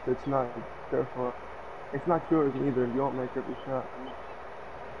and missed. It's not their fault. It's not yours either. You don't make every shot.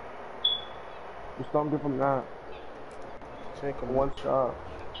 Just don't give him that. Take him. One shot.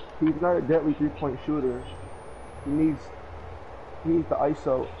 He's not a deadly 3-point shooter. He needs the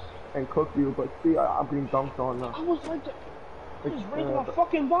ISO and cook you. But see, I'm being dunked on now. I was like, I was raising my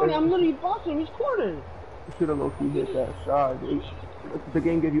fucking body. I'm literally boxing. He's cornered. You should have low-key hit that shot. The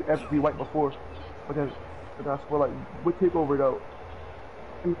game gave you every right before. But then I swear, like, good takeover though.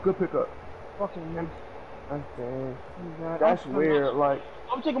 Good pickup. Fucking man. That's weird. Like,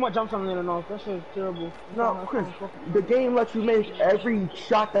 I'm taking my jumps on the internet off. That shit's terrible. no, Chris, the game lets you make every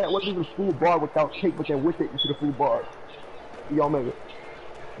shot that wasn't even full bar without take, but then with it, you should have full bar. Y'all make it.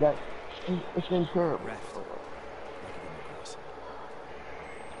 It's been terrible.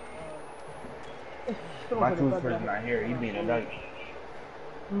 My tooth person not here. He being a nut.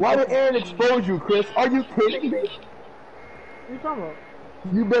 Why did Aaron expose you, Chris? Are you kidding me? What are you talking about?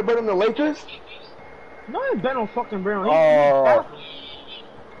 You bet better than the Lakers? No, I ain't bet no fucking Brown. Oh.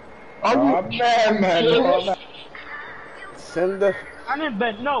 Oh man. Send the. I didn't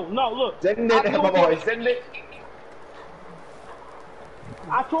bet. No, look. Send it, my boy. Send it.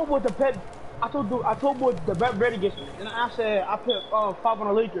 I told what the bet. I told what the bet ready gets me, and I said I put 5 on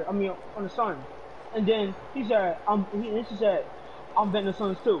the Lakers. I mean on the Suns, and then he said she said I'm betting the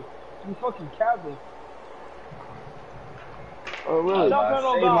Suns too. You fucking cowboy. Oh really? Stop betting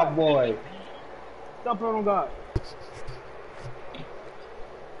on Say my God. boy. Stop betting on God.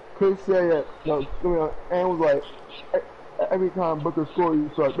 Chris said, no, and was like, every time Booker scored, you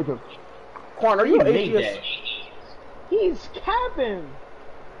start thinking, Quan, are you an made atheist? that? He's capping.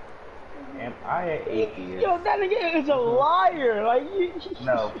 Am I an atheist? Yo, that nigga is a liar. Like you.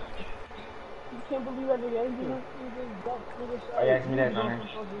 No. You can't believe that nigga. Are you asking me that,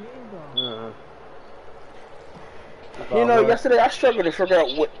 Connor? You know, yesterday I struggled to figure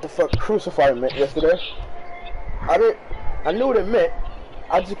out what the fuck crucify meant yesterday. I knew what it meant.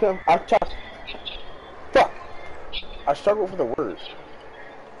 I just couldn't. I tried. Fuck. I struggled for the words.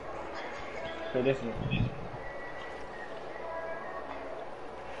 So this one.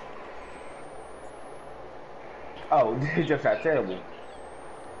 Oh, this just got terrible.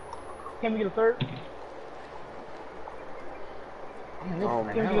 Can we get a third? Man, Oh,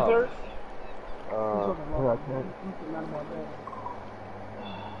 this Can we man, get a third? yeah, I can't.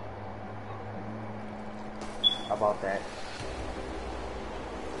 How about that?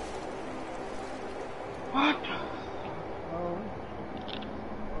 What?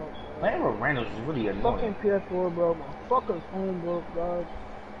 Man, Randall's is really annoying. Fucking pt4, bro. My fucking phone broke, dog.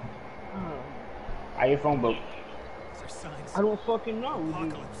 How your phone broke? I don't fucking know.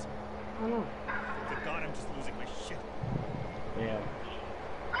 Apocalypse. I don't know. Good God, I'm just losing my shit. Yeah.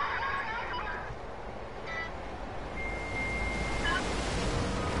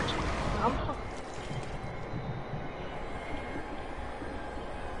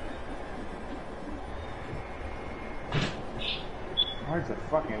 Where's the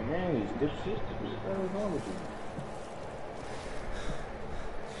fucking range, dipshit? What the hell is wrong with you?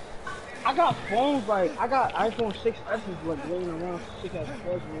 I got phones like I got iPhone 6s like laying around, 6s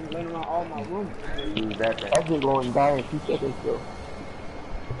Plus laying around all my room. Use that thing. That's just going down in 2 seconds, though.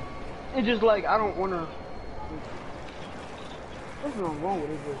 It's just like I don't wanna. There's nothing wrong with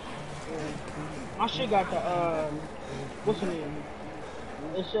it. Just, my shit got the what's the name?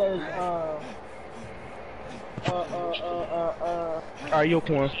 It says Alright, yo,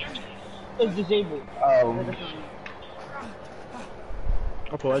 Quan. it's disabled. I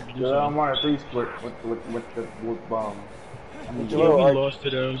thought I'd do Yeah, I'm something. on a 3 split with Yeah, we Jalil, lost to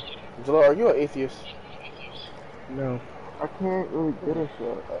them. are you an atheist? No. I can't really get a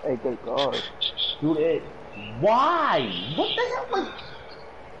good guard. Dude, it. Why? What the hell was?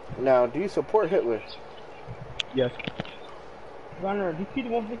 Now, do you support Hitler? Yes. Runner, you keep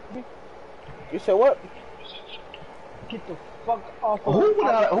the 150. You said what? Get the fuck off of Who went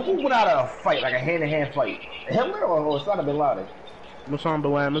out of a fight, like a hand-to-hand fight? Hitler or Osama bin Laden? Osama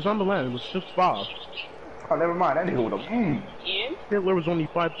bin Laden was 6'5". Oh, never mind. That nigga with a. Hitler was only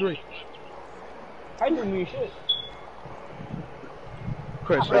 5'3". I didn't mean shit.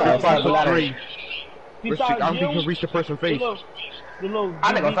 Chris, Yeah, 5'3". I Besides don't think you you, can reach the person face. the little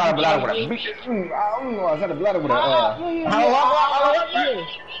I think Osama bin Laden with a beat. I don't know. Osama bin Laden with a. yeah.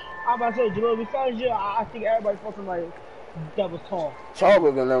 I'm about to say, Jalil, besides you, I think everybody fucking like that was tall.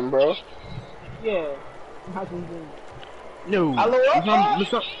 Taller than them, bro. Yeah. How can you No, Hello, Osama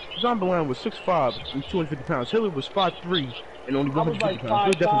bin Laden was 6'5" and 250 pounds. Hitler was 5'3" and only I was 150 like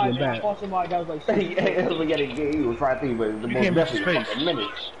pounds. He 5'5", definitely and I bad. fought somebody that was like 6'. He was trying to think, but the most can't reach his definitely face. fucking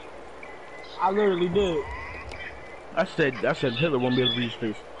minute. I literally did. I said Hitler won't be able to reach his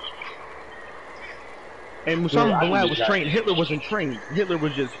face. And Osama bin Laden was trained. Hitler wasn't trained. Hitler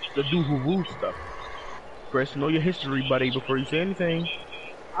was just the dude who ruled stuff. Chris, know your history, buddy, before you say anything.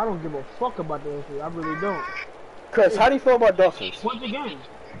 I don't give a fuck about the history. I really don't. Chris, how do you feel about dolphins? Once again,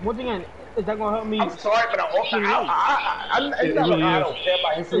 is that gonna help me? I'm sorry, but it's not like I don't care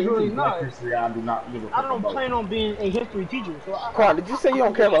about history. It's really Black not. history, I do not give a fuck I don't about. plan on being a history teacher, so Quan, did you say you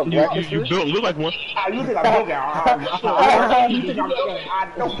don't care about black You history? don't look like one. You think I'm joking? You think I'm joking? I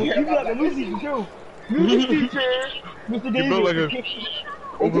don't care you be about like a that. music teacher too. Music teacher, Mr. You look like Davis.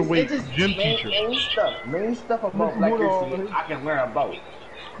 a overweight gym teacher. Main stuff about black history I can learn about.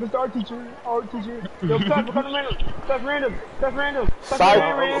 Mr. Art teacher. Yo, cut random. Side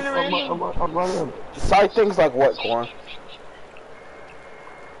I'm running. side things like what, Quan?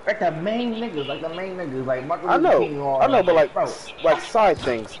 Like the main niggas, like Martin I Luther King know, or but bro. like side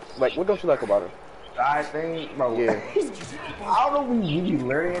things. Like, what don't you like about it? I think, bro. Yeah. I don't know if we be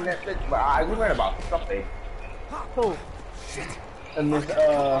learning that shit, but we learned about something. Who? And this,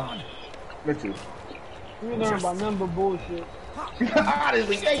 Mitchell. You learn about number bullshit.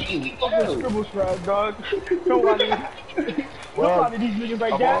 Honestly, thank you. Fucking scribble scrap, dog. Don't lie to these niggas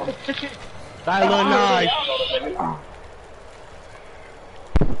like that. Silent night.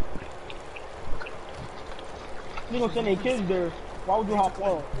 You gonna send their kids there. Why would you hop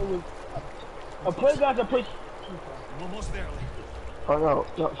off? It was a playground to play. I'm almost there. Oh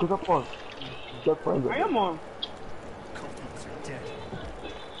no, cause I'm on. Just friends. I am on. Copies are dead.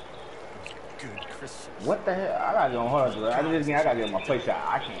 Good Christian. What the hell? I gotta go on hold on. After this game, I gotta get my play shot.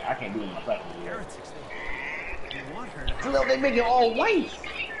 I can't do it myself. Heretics. You want her to Look, they make it all white.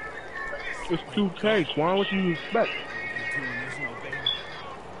 It's 2K, Quan. What you expect? do when there's no baby.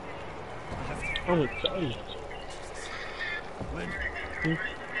 I'm excited. Lynn,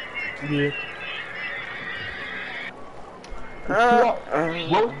 Yeah.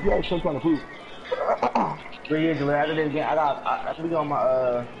 What was you guys trying to prove? But yeah, Julie, after this game, I we on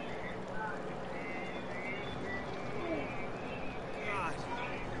my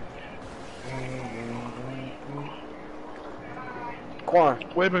Quan,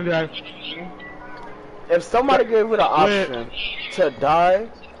 Wait a minute, guys. if somebody gave you the option to die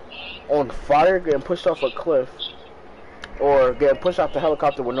on fire, getting pushed off a cliff, or getting pushed off the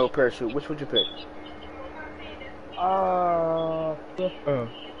helicopter with no parachute, which would you pick? I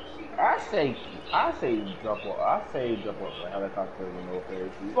say jump off. I say jump off the helicopter with no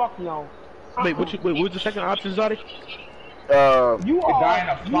parachute. Fuck no. Wait, what was the second option, Zodi? You Or are. die in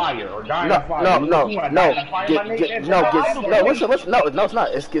a fire, or die in No, a fire. no, You no, wanna die no, in a fire, my nigga? listen, no, it's not.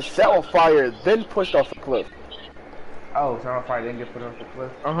 It's get set on fire, then pushed off a cliff. Oh, so on fire, then get put off the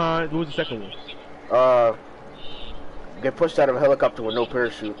cliff. What was the second one? Get pushed out of a helicopter with no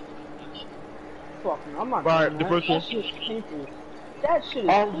parachute. Fuck no. I'm not. Alright, doing the that. first one. That shit is painful. That shit is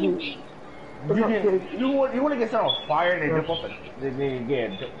painful. You want to get set on fire and then jump off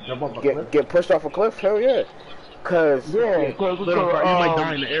jump off a cliff? Get pushed off a cliff? Hell yeah. Cause Yeah, cause You might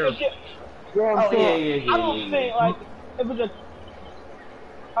die in the air. yeah, I'm Oh saying. yeah. I don't think like if it's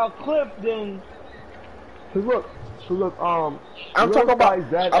a cliff, then Cause look, I'm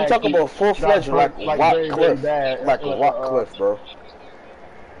talking about full-fledged like rock cliff, like a rock cliff, bro.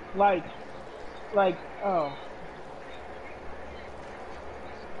 like oh.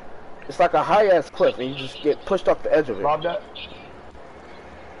 It's like a high-ass cliff, and you just get pushed off the edge of it. Rob that.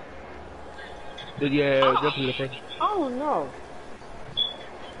 Yeah, definitely the first. I don't know.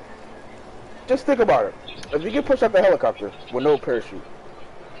 Just think about it. If you get pushed off the helicopter with no parachute,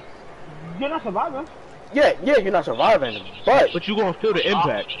 You're not surviving. yeah, you're not surviving, but But you gonna feel the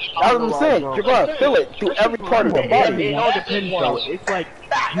impact. that's what I'm saying. You're gonna feel it through every part of your body. It all depends though. It's like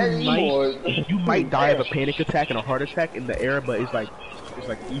you might die of a panic attack and a heart attack in the air, but it's like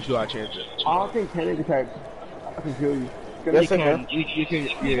you still have a chance. I don't think panic attacks. I can kill you. Yes, it can. You can,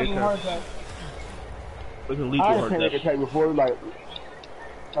 yeah, it can lead to I a had a heart panic attack. attack before, like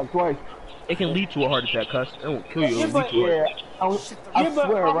twice. It can lead to a heart attack, cuss. It won't kill you. Yeah, It'll lead but- to a heart I Yeah, but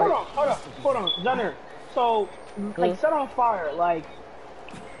swear, right? hold on, Zenner. So, like, set on fire, like,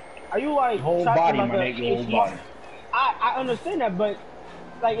 are you like Whole shot body, in, my like, nigga, whole body. I understand that, but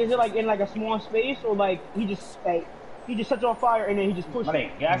like, is it like in like a small space, or like he just sets on fire and then he just pushes? My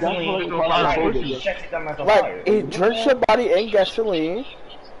nigga, gasoline. Like it drenches your body in gasoline,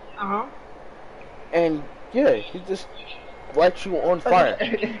 and yeah, he just lights you on fire.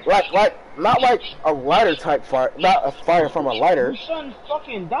 like not like a lighter type fire, not a fire from a lighter. Your son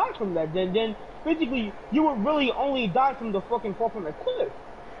fucking died from that. Then basically you would really only die from the fucking fall from the cliff.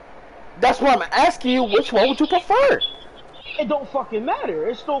 That's why I'm asking you, which one would you prefer? It don't fucking matter.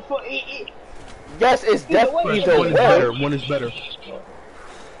 It's still Yes, it's definitely way. either way. One is better.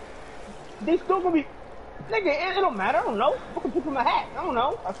 They still gonna be, nigga. It don't matter. I don't know. Fucking pick from a hat. I don't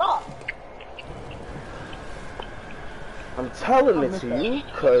know. I thought. I'm telling it to you,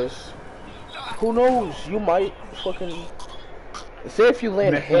 cause who knows? You might fucking say if you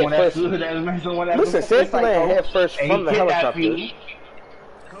land head first. Listen, say if you land head first from the helicopter.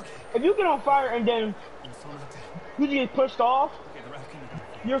 If you get on fire and then you get pushed off,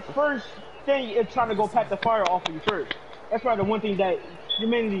 your first thing is trying to go pat the fire off of you first. That's probably the one thing that you're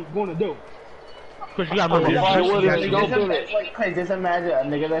mainly going to do. Cause you gotta remember, Just imagine a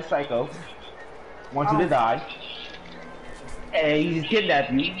nigga that's psycho wants you to die, and he just kidnap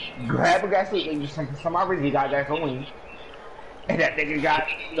you, grab a gasoline, somebody got gasoline, and that nigga got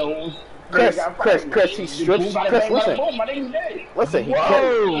those. Chris, he strips. Chris, listen,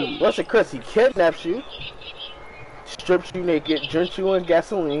 Chris, he kidnaps you, strips you naked, drenches you in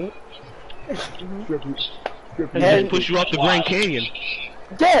gasoline, And just push you off the Grand Canyon.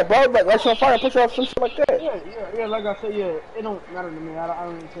 Yeah, bro, like lights on fire, push you off some shit like that. Yeah, like I said, yeah, it don't matter to me. I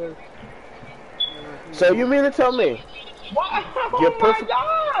don't even care. So you mean to tell me What? you're Oh perfect?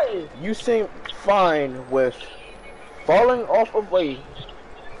 my God! You seem fine with falling out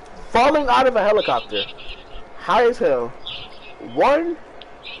of a helicopter, high as hell. One,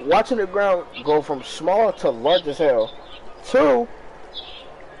 watching the ground go from small to large as hell. Two,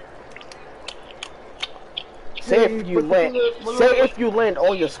 say if you land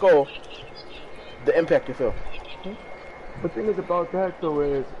on your skull, the impact you feel. The thing is about that though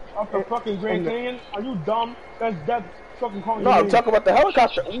is Off the fucking Grand Canyon? Are you dumb? That's death fucking calling No, your I'm name. talking about the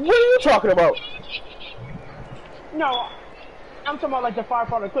helicopter. What are you talking about? No, I'm talking about like the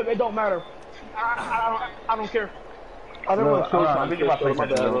firefighter clip. It don't matter. I don't care. I don't want to show let me get my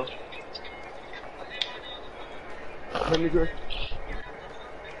PlayStation, bro. Let me go.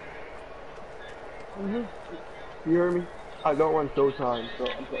 You hear me? I don't want showtime, so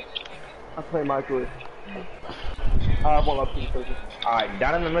I play my career. I won't up to the person. Alright,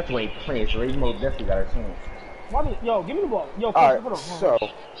 Donovan Mitchell ain't playing, so he's most definitely got a chance. Yo, give me the ball. Yo, Alright, hold on. so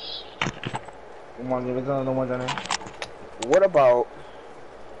Come on, give us another one, Johnny. what about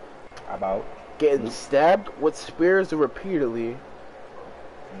About? getting stabbed with spears repeatedly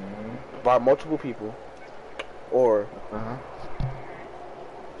by multiple people, or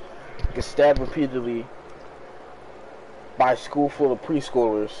get stabbed repeatedly by a school full of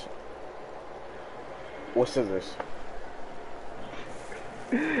preschoolers with scissors?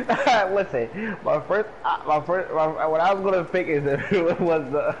 Listen, what I was gonna pick is was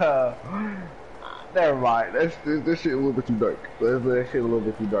the never mind. This shit a little bit too dark. That shit a little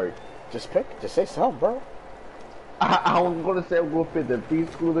bit too dark. Just say something, bro. I was gonna say I'm gonna fit the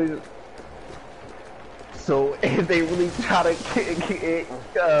preschoolers. So if they really try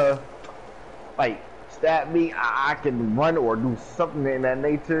to like stab me, I can run or do something in that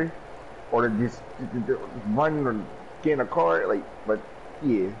nature, or to just run or get in a car. Like, but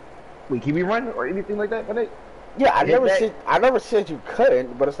yeah, wait, can we run or anything like that? Yeah, I never said you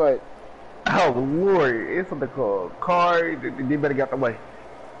couldn't, but it's like, oh lord, it's something called car. They better get out the way.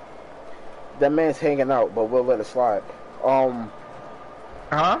 that man's hanging out, but we'll let it slide.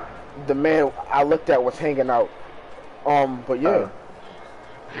 The man I looked at was hanging out. But yeah.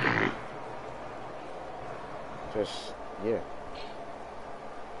 Just, yeah.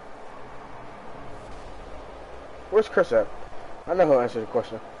 Where's Chris at? I know he'll answer the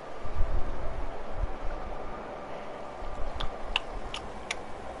question.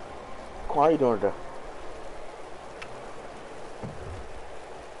 How you doing today?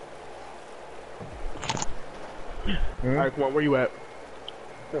 Alright, come on, where you at?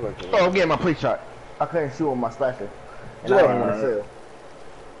 Oh, I'm getting my plate shot. I couldn't shoot with my slasher. And I didn't want to sell.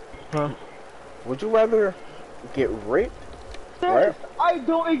 Huh? Would you rather get raped? Right? I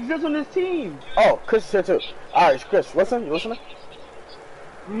don't exist on this team. Oh, Chris is here too. Alright, Chris, listen, you listening?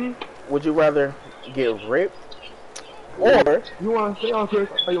 Would you rather get raped or You want to stay on, Chris?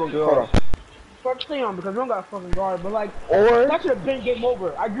 Or you want to go hold off? on. Fuck, stay on because we don't got a fucking guard. But like, Or that should have been game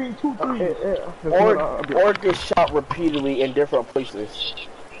over. I green 2-3. or get shot repeatedly in different places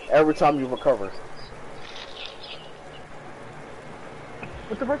every time you recover.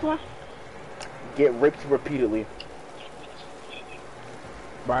 What's the first one? Get raped repeatedly.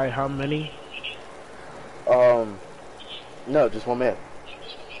 By how many? No, just one man.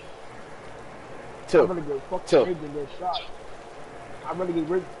 I'm gonna get fucking 2. raped and get shot. I'm gonna get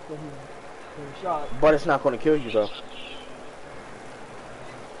raped and get shot. But it's not gonna kill you though.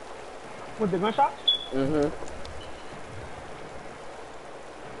 With the gunshot?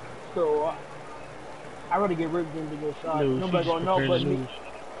 So, I rather get raped than to get shot. No, Nobody she's gonna know but preparing me. to lose.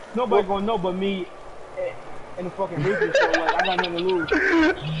 Nobody gonna know but me and the fucking rapist. So like, I got nothing to lose.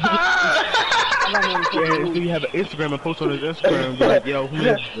 I got nothing to Yeah, so lose. you have an Instagram and post on his Instagram and be like, yo, who is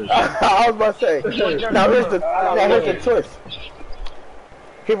this? I was about to say. Now here's the twist.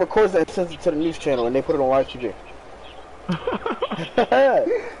 He records that and sends it to the news channel, and they put it on live TV.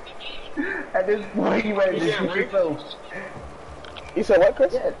 At this point, you ready to shoot yourself. You said what,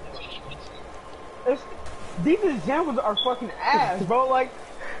 Chris? Yeah. These examples are fucking ass, bro. Like,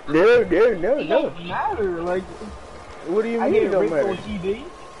 No. it don't matter. Like, What do you I mean it get don't raped matter? on TV.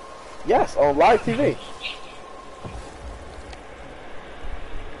 Yes, on live TV.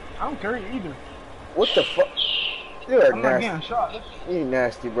 I don't care either. What the fuck? You're I'm not nasty. getting shot. You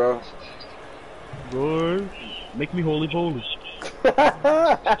nasty, bro. Boy, make me holy poly.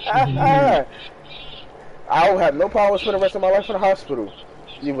 I will have no power for the rest of my life in the hospital.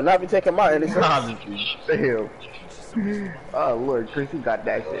 You will not be taking my innocence. Damn. Oh Lord, Chris, you got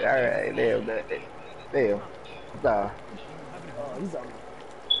that shit. All right, damn that. Damn. Nah. Oh, he's on.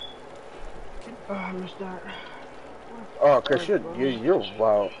 Oh, I missed that. Oh, Chris, you're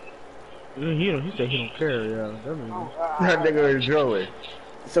wild. He said he don't care, yeah. That means. That nigga is drooling.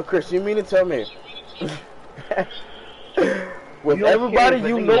 So, Chris, you mean to tell me, with You don't everybody care if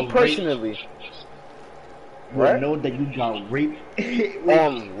you a nigga know was personally, Will right? know that you got raped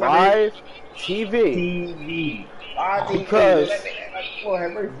On live TV, TV. because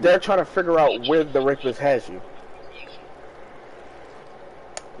they're trying to figure out where the rapist has you.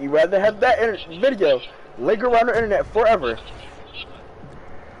 You rather have that video linger around the internet forever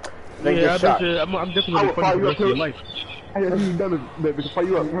than Yeah, get shot. I'm definitely I gonna will be funny fire for the you up rest of your too. life. I just need done this, we can fire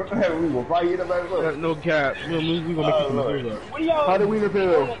you up. We will fire you the back. No cap. We gonna make you Lord. some up. What do y'all How did Wiener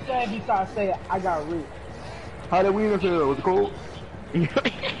feel? wanna say besides say I got raped? How did Wiener feel? Was it cold? Pick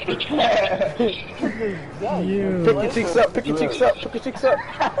your cheeks up, pick your cheeks up, pick your cheeks up.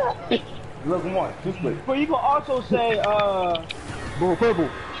 Look, come on, two split. But you can also say Boom, purple.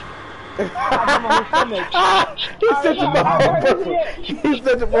 I got my whole stomach. He's such a ball. He's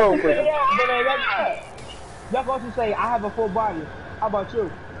such a ball. Y'all can also say I have a full body. How about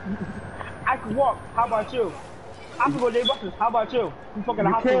you? I can walk. How about you? I can go day buses. How about you? You fucking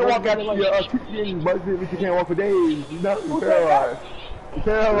You can't walk after your teeth getting busted, but you can't walk for days. You're paralyzed. You're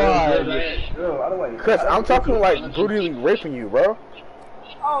paralyzed. Chris, I'm talking like brutally raping you, bro.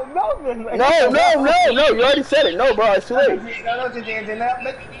 Oh no, then. No. You already said it. No, bro, it's too late.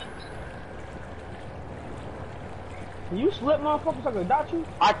 You slip, motherfucker, so I can dot you?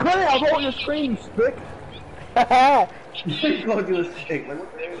 I couldn't. I was holding your screen, you stick. You gonna do a stick? Like what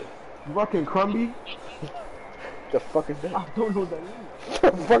the hell? Fucking Crumby. The fuck is that? I don't know what that means.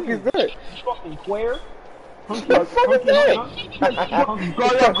 The fuck is that? You fucking queer? The fuck is that? Go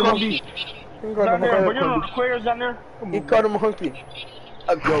down, Crumby. Down there, but you know the queers down there? Come He on, called him a hunky.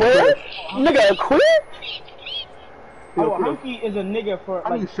 A queer? Nigga, a queer? Oh, a hunky is a nigga for,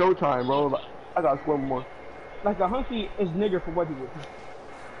 I like, need Showtime, bro. I gotta swim more. like a hunky is nigger for what he was.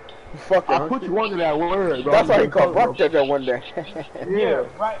 Fucking I put you under that word, bro. That's why he called Brock that one day. Yeah,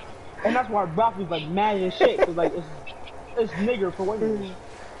 right. And that's why Brock was like mad as shit, cause like it's nigger for what he was.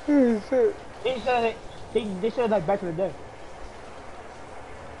 They said they said that back in the day.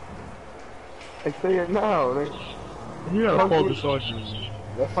 They say it now. You gotta call the sergeant.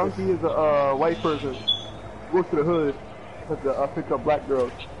 Funky is a white person. Goes to the hood to pick up black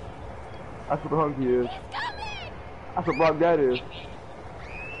girls. That's what the hunky is. That's what Brock Dad is.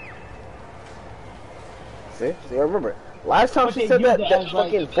 See, I remember. Last time she said that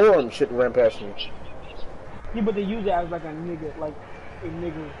fucking forum shit ran past me. Yeah, but they use it as like a nigga, like a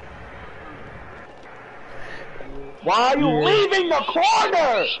nigger. Why are you leaving the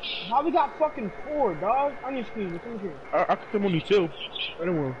corner? How we got fucking 4, dog? On your screen, it's in here. I could come on you too. I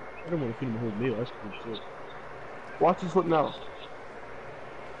don't want to feed him a whole meal. That's cool too. Watch this look now.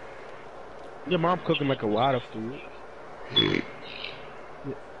 Your mom cooking like a lot of food.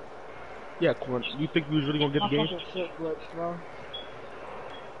 Yeah, Quan. You think we was really gonna get the game? Shit flips, bro.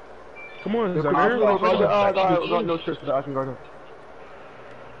 Come on, No, no, Tristan, I can go there.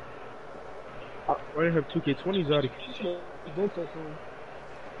 Why didn't have 2K20s already? Yeah,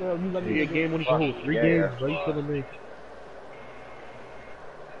 game when you can hold 3 games. Why you killing me?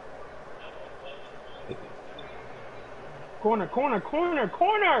 Corner!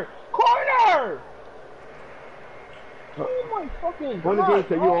 Oh my fucking One of god! the games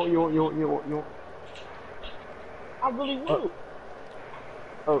that you won't. I really would.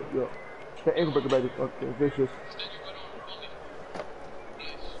 Oh, yeah. The ankle breaker back is okay, vicious.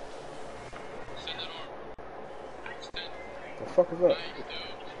 The fuck is that?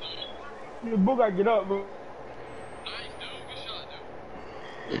 The book gotta get up, bro.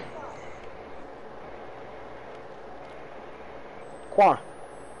 Quan.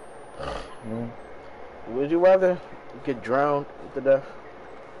 Would you rather get drowned to death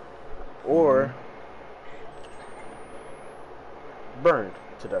or burned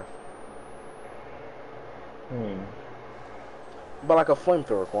to death? But like a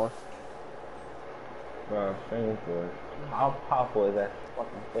flamethrower, Quan. Flamethrower. How powerful is that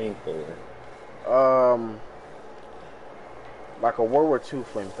fucking flamethrower? Like a World War II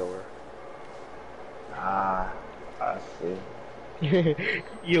flamethrower. Ah, I see.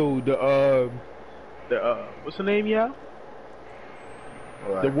 Yo, what's the name, y'all?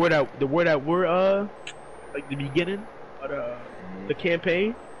 What? The word that we're like the beginning of the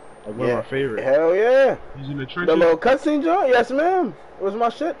campaign. Like one of my favorites. Hell yeah. Using the trenches. The little cutscene joint? Yes, ma'am. It was my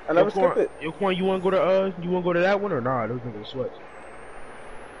shit. I never skipped it. Yo, Quan, you wanna go to that one or nah? Those niggas sweat.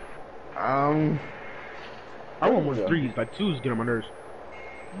 I want more threes. Like twos get on my nerves.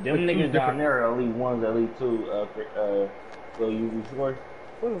 Them Like, niggas down there are elite ones, elite two. So you before?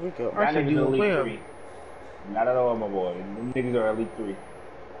 Where did we go? I That said niggas you are don't play elite 'em. three. Not at all, my boy. Them niggas are elite three.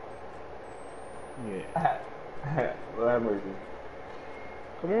 Yeah. Lord have mercy.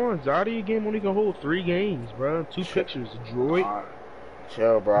 Come on, Zodi game only can hold 3 games, bro. 2 pictures, droid.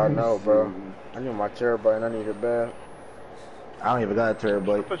 Chill, bro. I know, bro. I need my terabyte and I need it bad. I don't even got a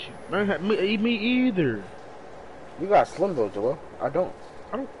terabyte. Me either. You got slim though, Joel. I don't.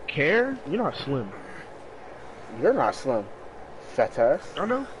 I don't care. You're not slim. You're not slim. Fat ass. I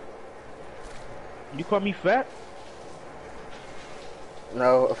know. You call me fat?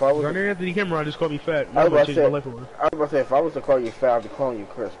 No, if I was Under Anthony Cameron just called me fat. I was about to say, my life around. I was about to say, if I was to call you fat, I'd be calling you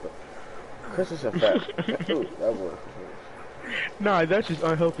Chris, but Chris isn't fat. Ooh, that was. Nah, that's just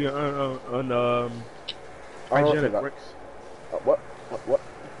unhealthy hygienic. What? What?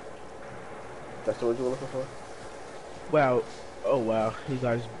 That's the word you were looking for? Wow. Oh, wow. You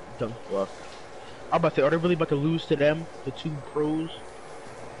guys dumb fuck. I'm about to say, are they really about to lose to them? The 2 pros?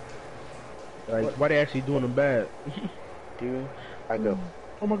 Like, why they actually doing them bad? Dude, I go.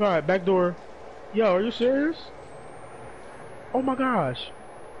 Oh my god, backdoor. Yo, are you serious? Oh my gosh.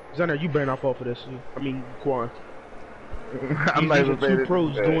 Xander, you better not fall for this. I mean, Quan. I'm not even These are 2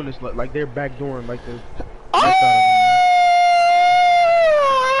 pros doing this, like they're backdooring, like the.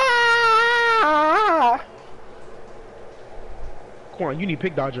 Quan, you need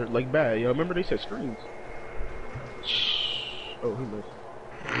pick dodger like bad. Yo, remember they said screens. Oh, he missed.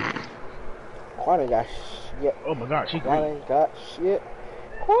 Quan ain't got shit. Oh my gosh, he Quan great. ain't got shit.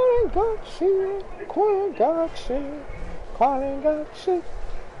 Quan ain't got shit. Quan ain't got shit. Quan ain't got shit.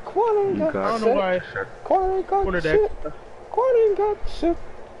 Quan ain't got shit. I don't know why. Quan ain't got shit. Quan ain't got shit.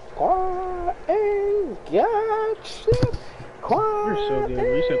 Quan ain't got shit. Quan You're so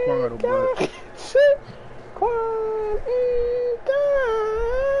good. You said Quan got a blood. shit. Quan ain't got.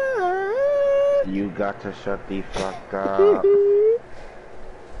 You got to shut the fuck up.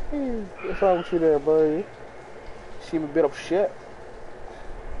 What's wrong with you there, buddy? See me bit up shit.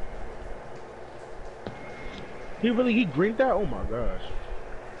 He greened that? Oh my gosh.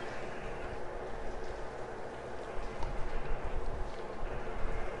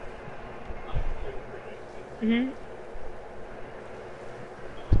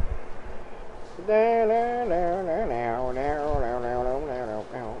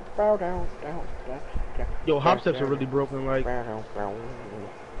 Yo, hop steps are really broken. Like, the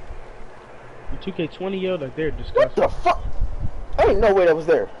 2K20, yo, like they're disgusting. What the fuck? Ain't no way that was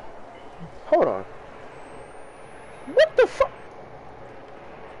there. Hold on. What the fuck?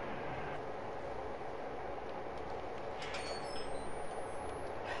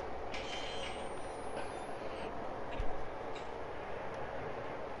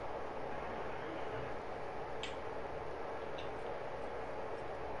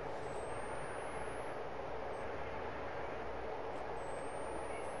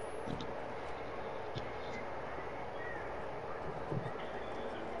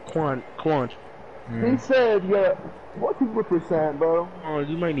 Quan. He said, yeah, what people percent, bro? Oh,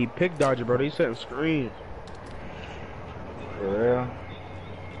 you might need pick dodger, bro. They setting screens. For real?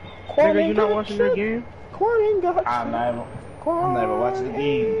 Nigga, you not watching your game? Quan ain't got I'm not even watching the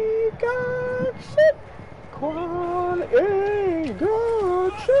game. ain't got shit. Quan ain't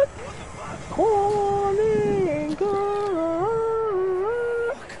got shit. Quan ain't got.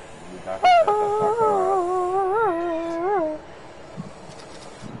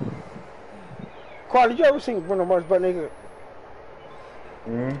 Quan, did you ever sing Bruno Mars butt naked?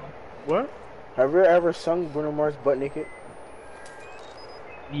 What? Have you ever sung Bruno Mars butt naked?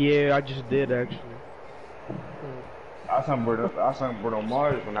 Yeah, I just did actually. I sung Bruno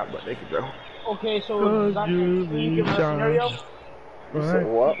Mars when I but they could go. Okay, so Zach, can you give us a scenario? You said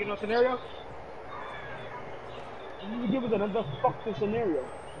what? Can you give us a scenario? You give us another fucking scenario.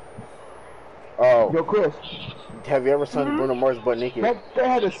 Oh, Yo, Chris, have you ever sung Bruno Mars butt naked? that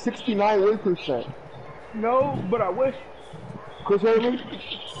had a 69 win percent. No, but I wish. Chris heard me?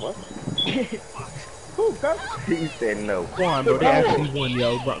 What? Who, cuz? He said no. Quan, bro, they actually won,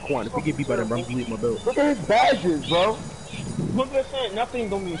 yo. Bro, Quan, if we get beat by them, bro, I'm deleting my belt. Look at his badges, bro. Look at that, nothing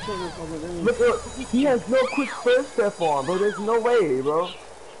gonna be serious over there. Look, he has no quick first step on, bro. There's no way, bro.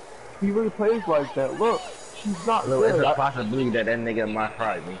 He really plays like that. Look, he's not Look, it's good. a possibility that nigga might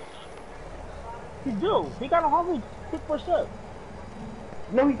fry me. He do. He got a horrible quick first step.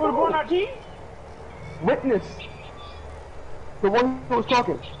 No, he For the born don't. our team? Witness. The one who was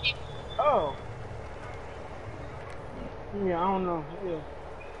talking. Oh. Yeah, I don't know. Yeah.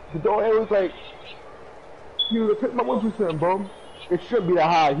 The door was like, he was like, my 1%, bro. It shouldn't be that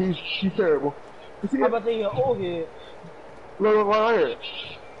high. He's terrible. You see How it? about they old head? Look, right here.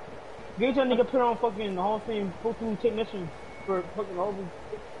 Get your nigga put on fucking the Hall of Fame Pro Tool technician for fucking all the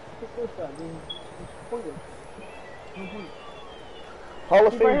first shot, dude. It's pointless. No point. Hall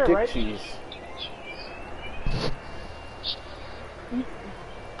of He's Fame right here, dick right? cheese.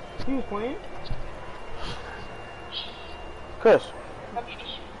 He was playing? Chris.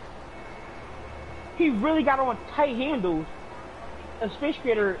 He really got on tight handles. A space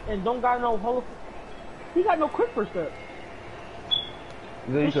skater and don't got no Hall of He got no quick first step.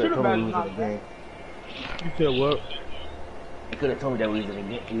 You His could have shooter told me badge we is was in not the game. You said what? You could have told me that we was in the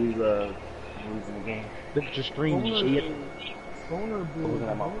game. We was in the game. Look at your screen, you idiot. Boner Looking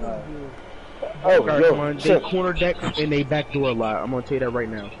at my phone. Oh, Alright, yo, come on. They shit. corner decks and they backdoor a lot. I'm gonna tell you that right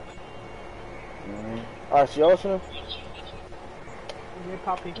now. Alright, so y'all listening? They're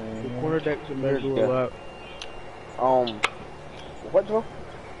copy. The corner decks and backdoor a lot. What, Joe?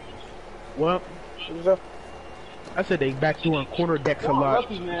 What? What you say? I said they backdoor and corner decks a Y'all lot.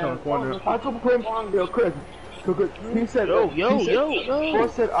 lucky, man. Telling corner. I told him, yo, Chris. So good. He said, Yo. Boy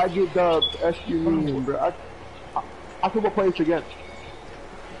said I get dubbed SQ Union, bro. I took a place again.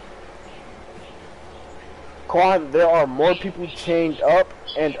 Quan, there are more people chained up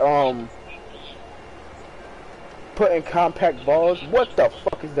and put in compact balls. What the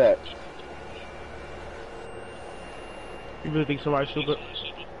fuck is that? You really think somebody's stupid?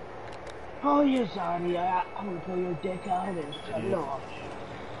 Oh, yeah, Zani. I'm gonna pull your dick out and shut it off.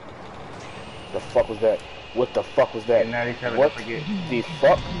 The fuck was that? What the fuck was that? And 97, What don't forget. the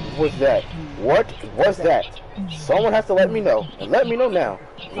fuck was that? What was that? Someone has to let me know. And let me know now.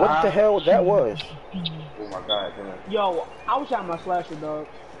 What the hell that was? Oh my god, damn it. Yo, I wish I had my slasher, dog.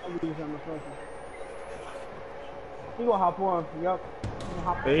 I wish I had my slasher. He gonna hop on. Yup. He gonna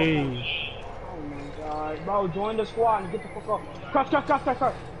hop on. Hey. Oh my god. Bro, join the squad and get the fuck up.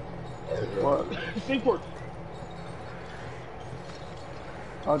 Cut. What? Seaport.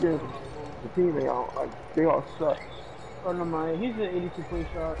 Again, the team, they all suck. Oh, no, man. He's an 82 play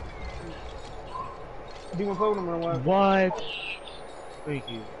shot. Do you want to play with him or what? What? Thank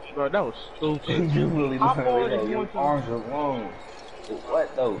you. Bro, that was stupid. You really Hop looking on at if you your want to. arms alone.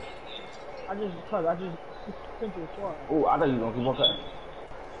 What though? I just sent you a squad. Oh, I thought you was gonna keep on cutting.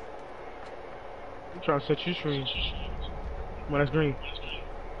 I'm trying to set you screen. When that's green.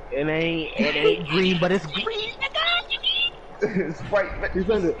 It ain't green, but it's green, nigga. Sprite. He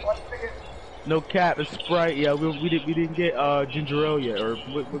said it. No cap, it's Sprite. Yeah, we didn't get ginger ale yet, or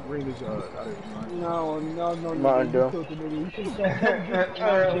what green is No. Mountain Dew. You killed the nigga. You should have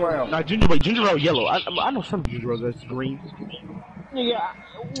said Nah, ginger ale yellow. I know some ginger ale that's green. nigga,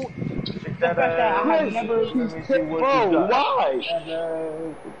 That, I have never. Bro, why?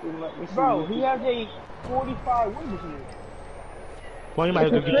 Bro, he has a 45 win percentage. Well, you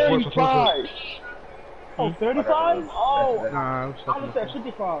might have to get support for 35. Oh, 35? Oh, Nah, I was at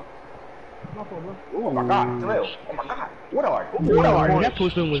 55. My fault, bro. oh my god, Jaleel. Oh my god. What are That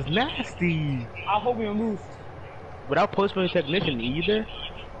postman was nasty. I hope he don't lose. Without postman technician either,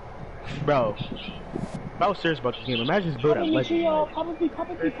 bro. If I was serious about this game, imagine this build at Legend.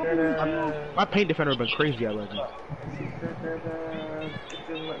 My paint defender been crazy at Legend.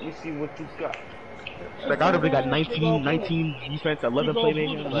 Let me see what you got. Like I would have got 19 defense, 11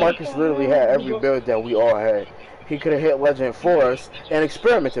 playmaking. Like, Marcus literally had every build that we all had. He could have hit Legend for us and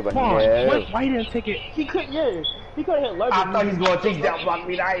experimented, but come on, yeah. why he didn't take it? He couldn't, yeah. He could have hit Legend. I thought he was gonna take that block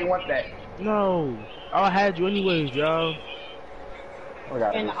me. I ain't want that. No, I had you anyways, yo.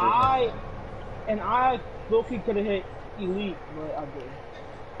 And I low-key could have hit Elite, but I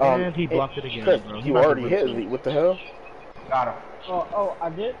didn't. And he blocked it again, Chris, bro. you already hit Elite. What the hell? Got him. Oh, I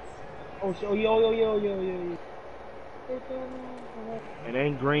did? Oh, so, yo. It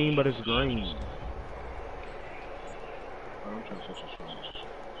ain't green, but it's green. I'm trying to set your screen.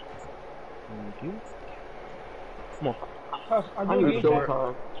 Thank you. Come on. I I did need get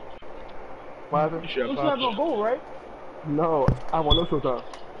showtime. What happened? You should You have have no popped. goal, right? No, I want no showtime.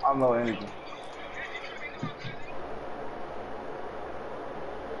 I'm low energy.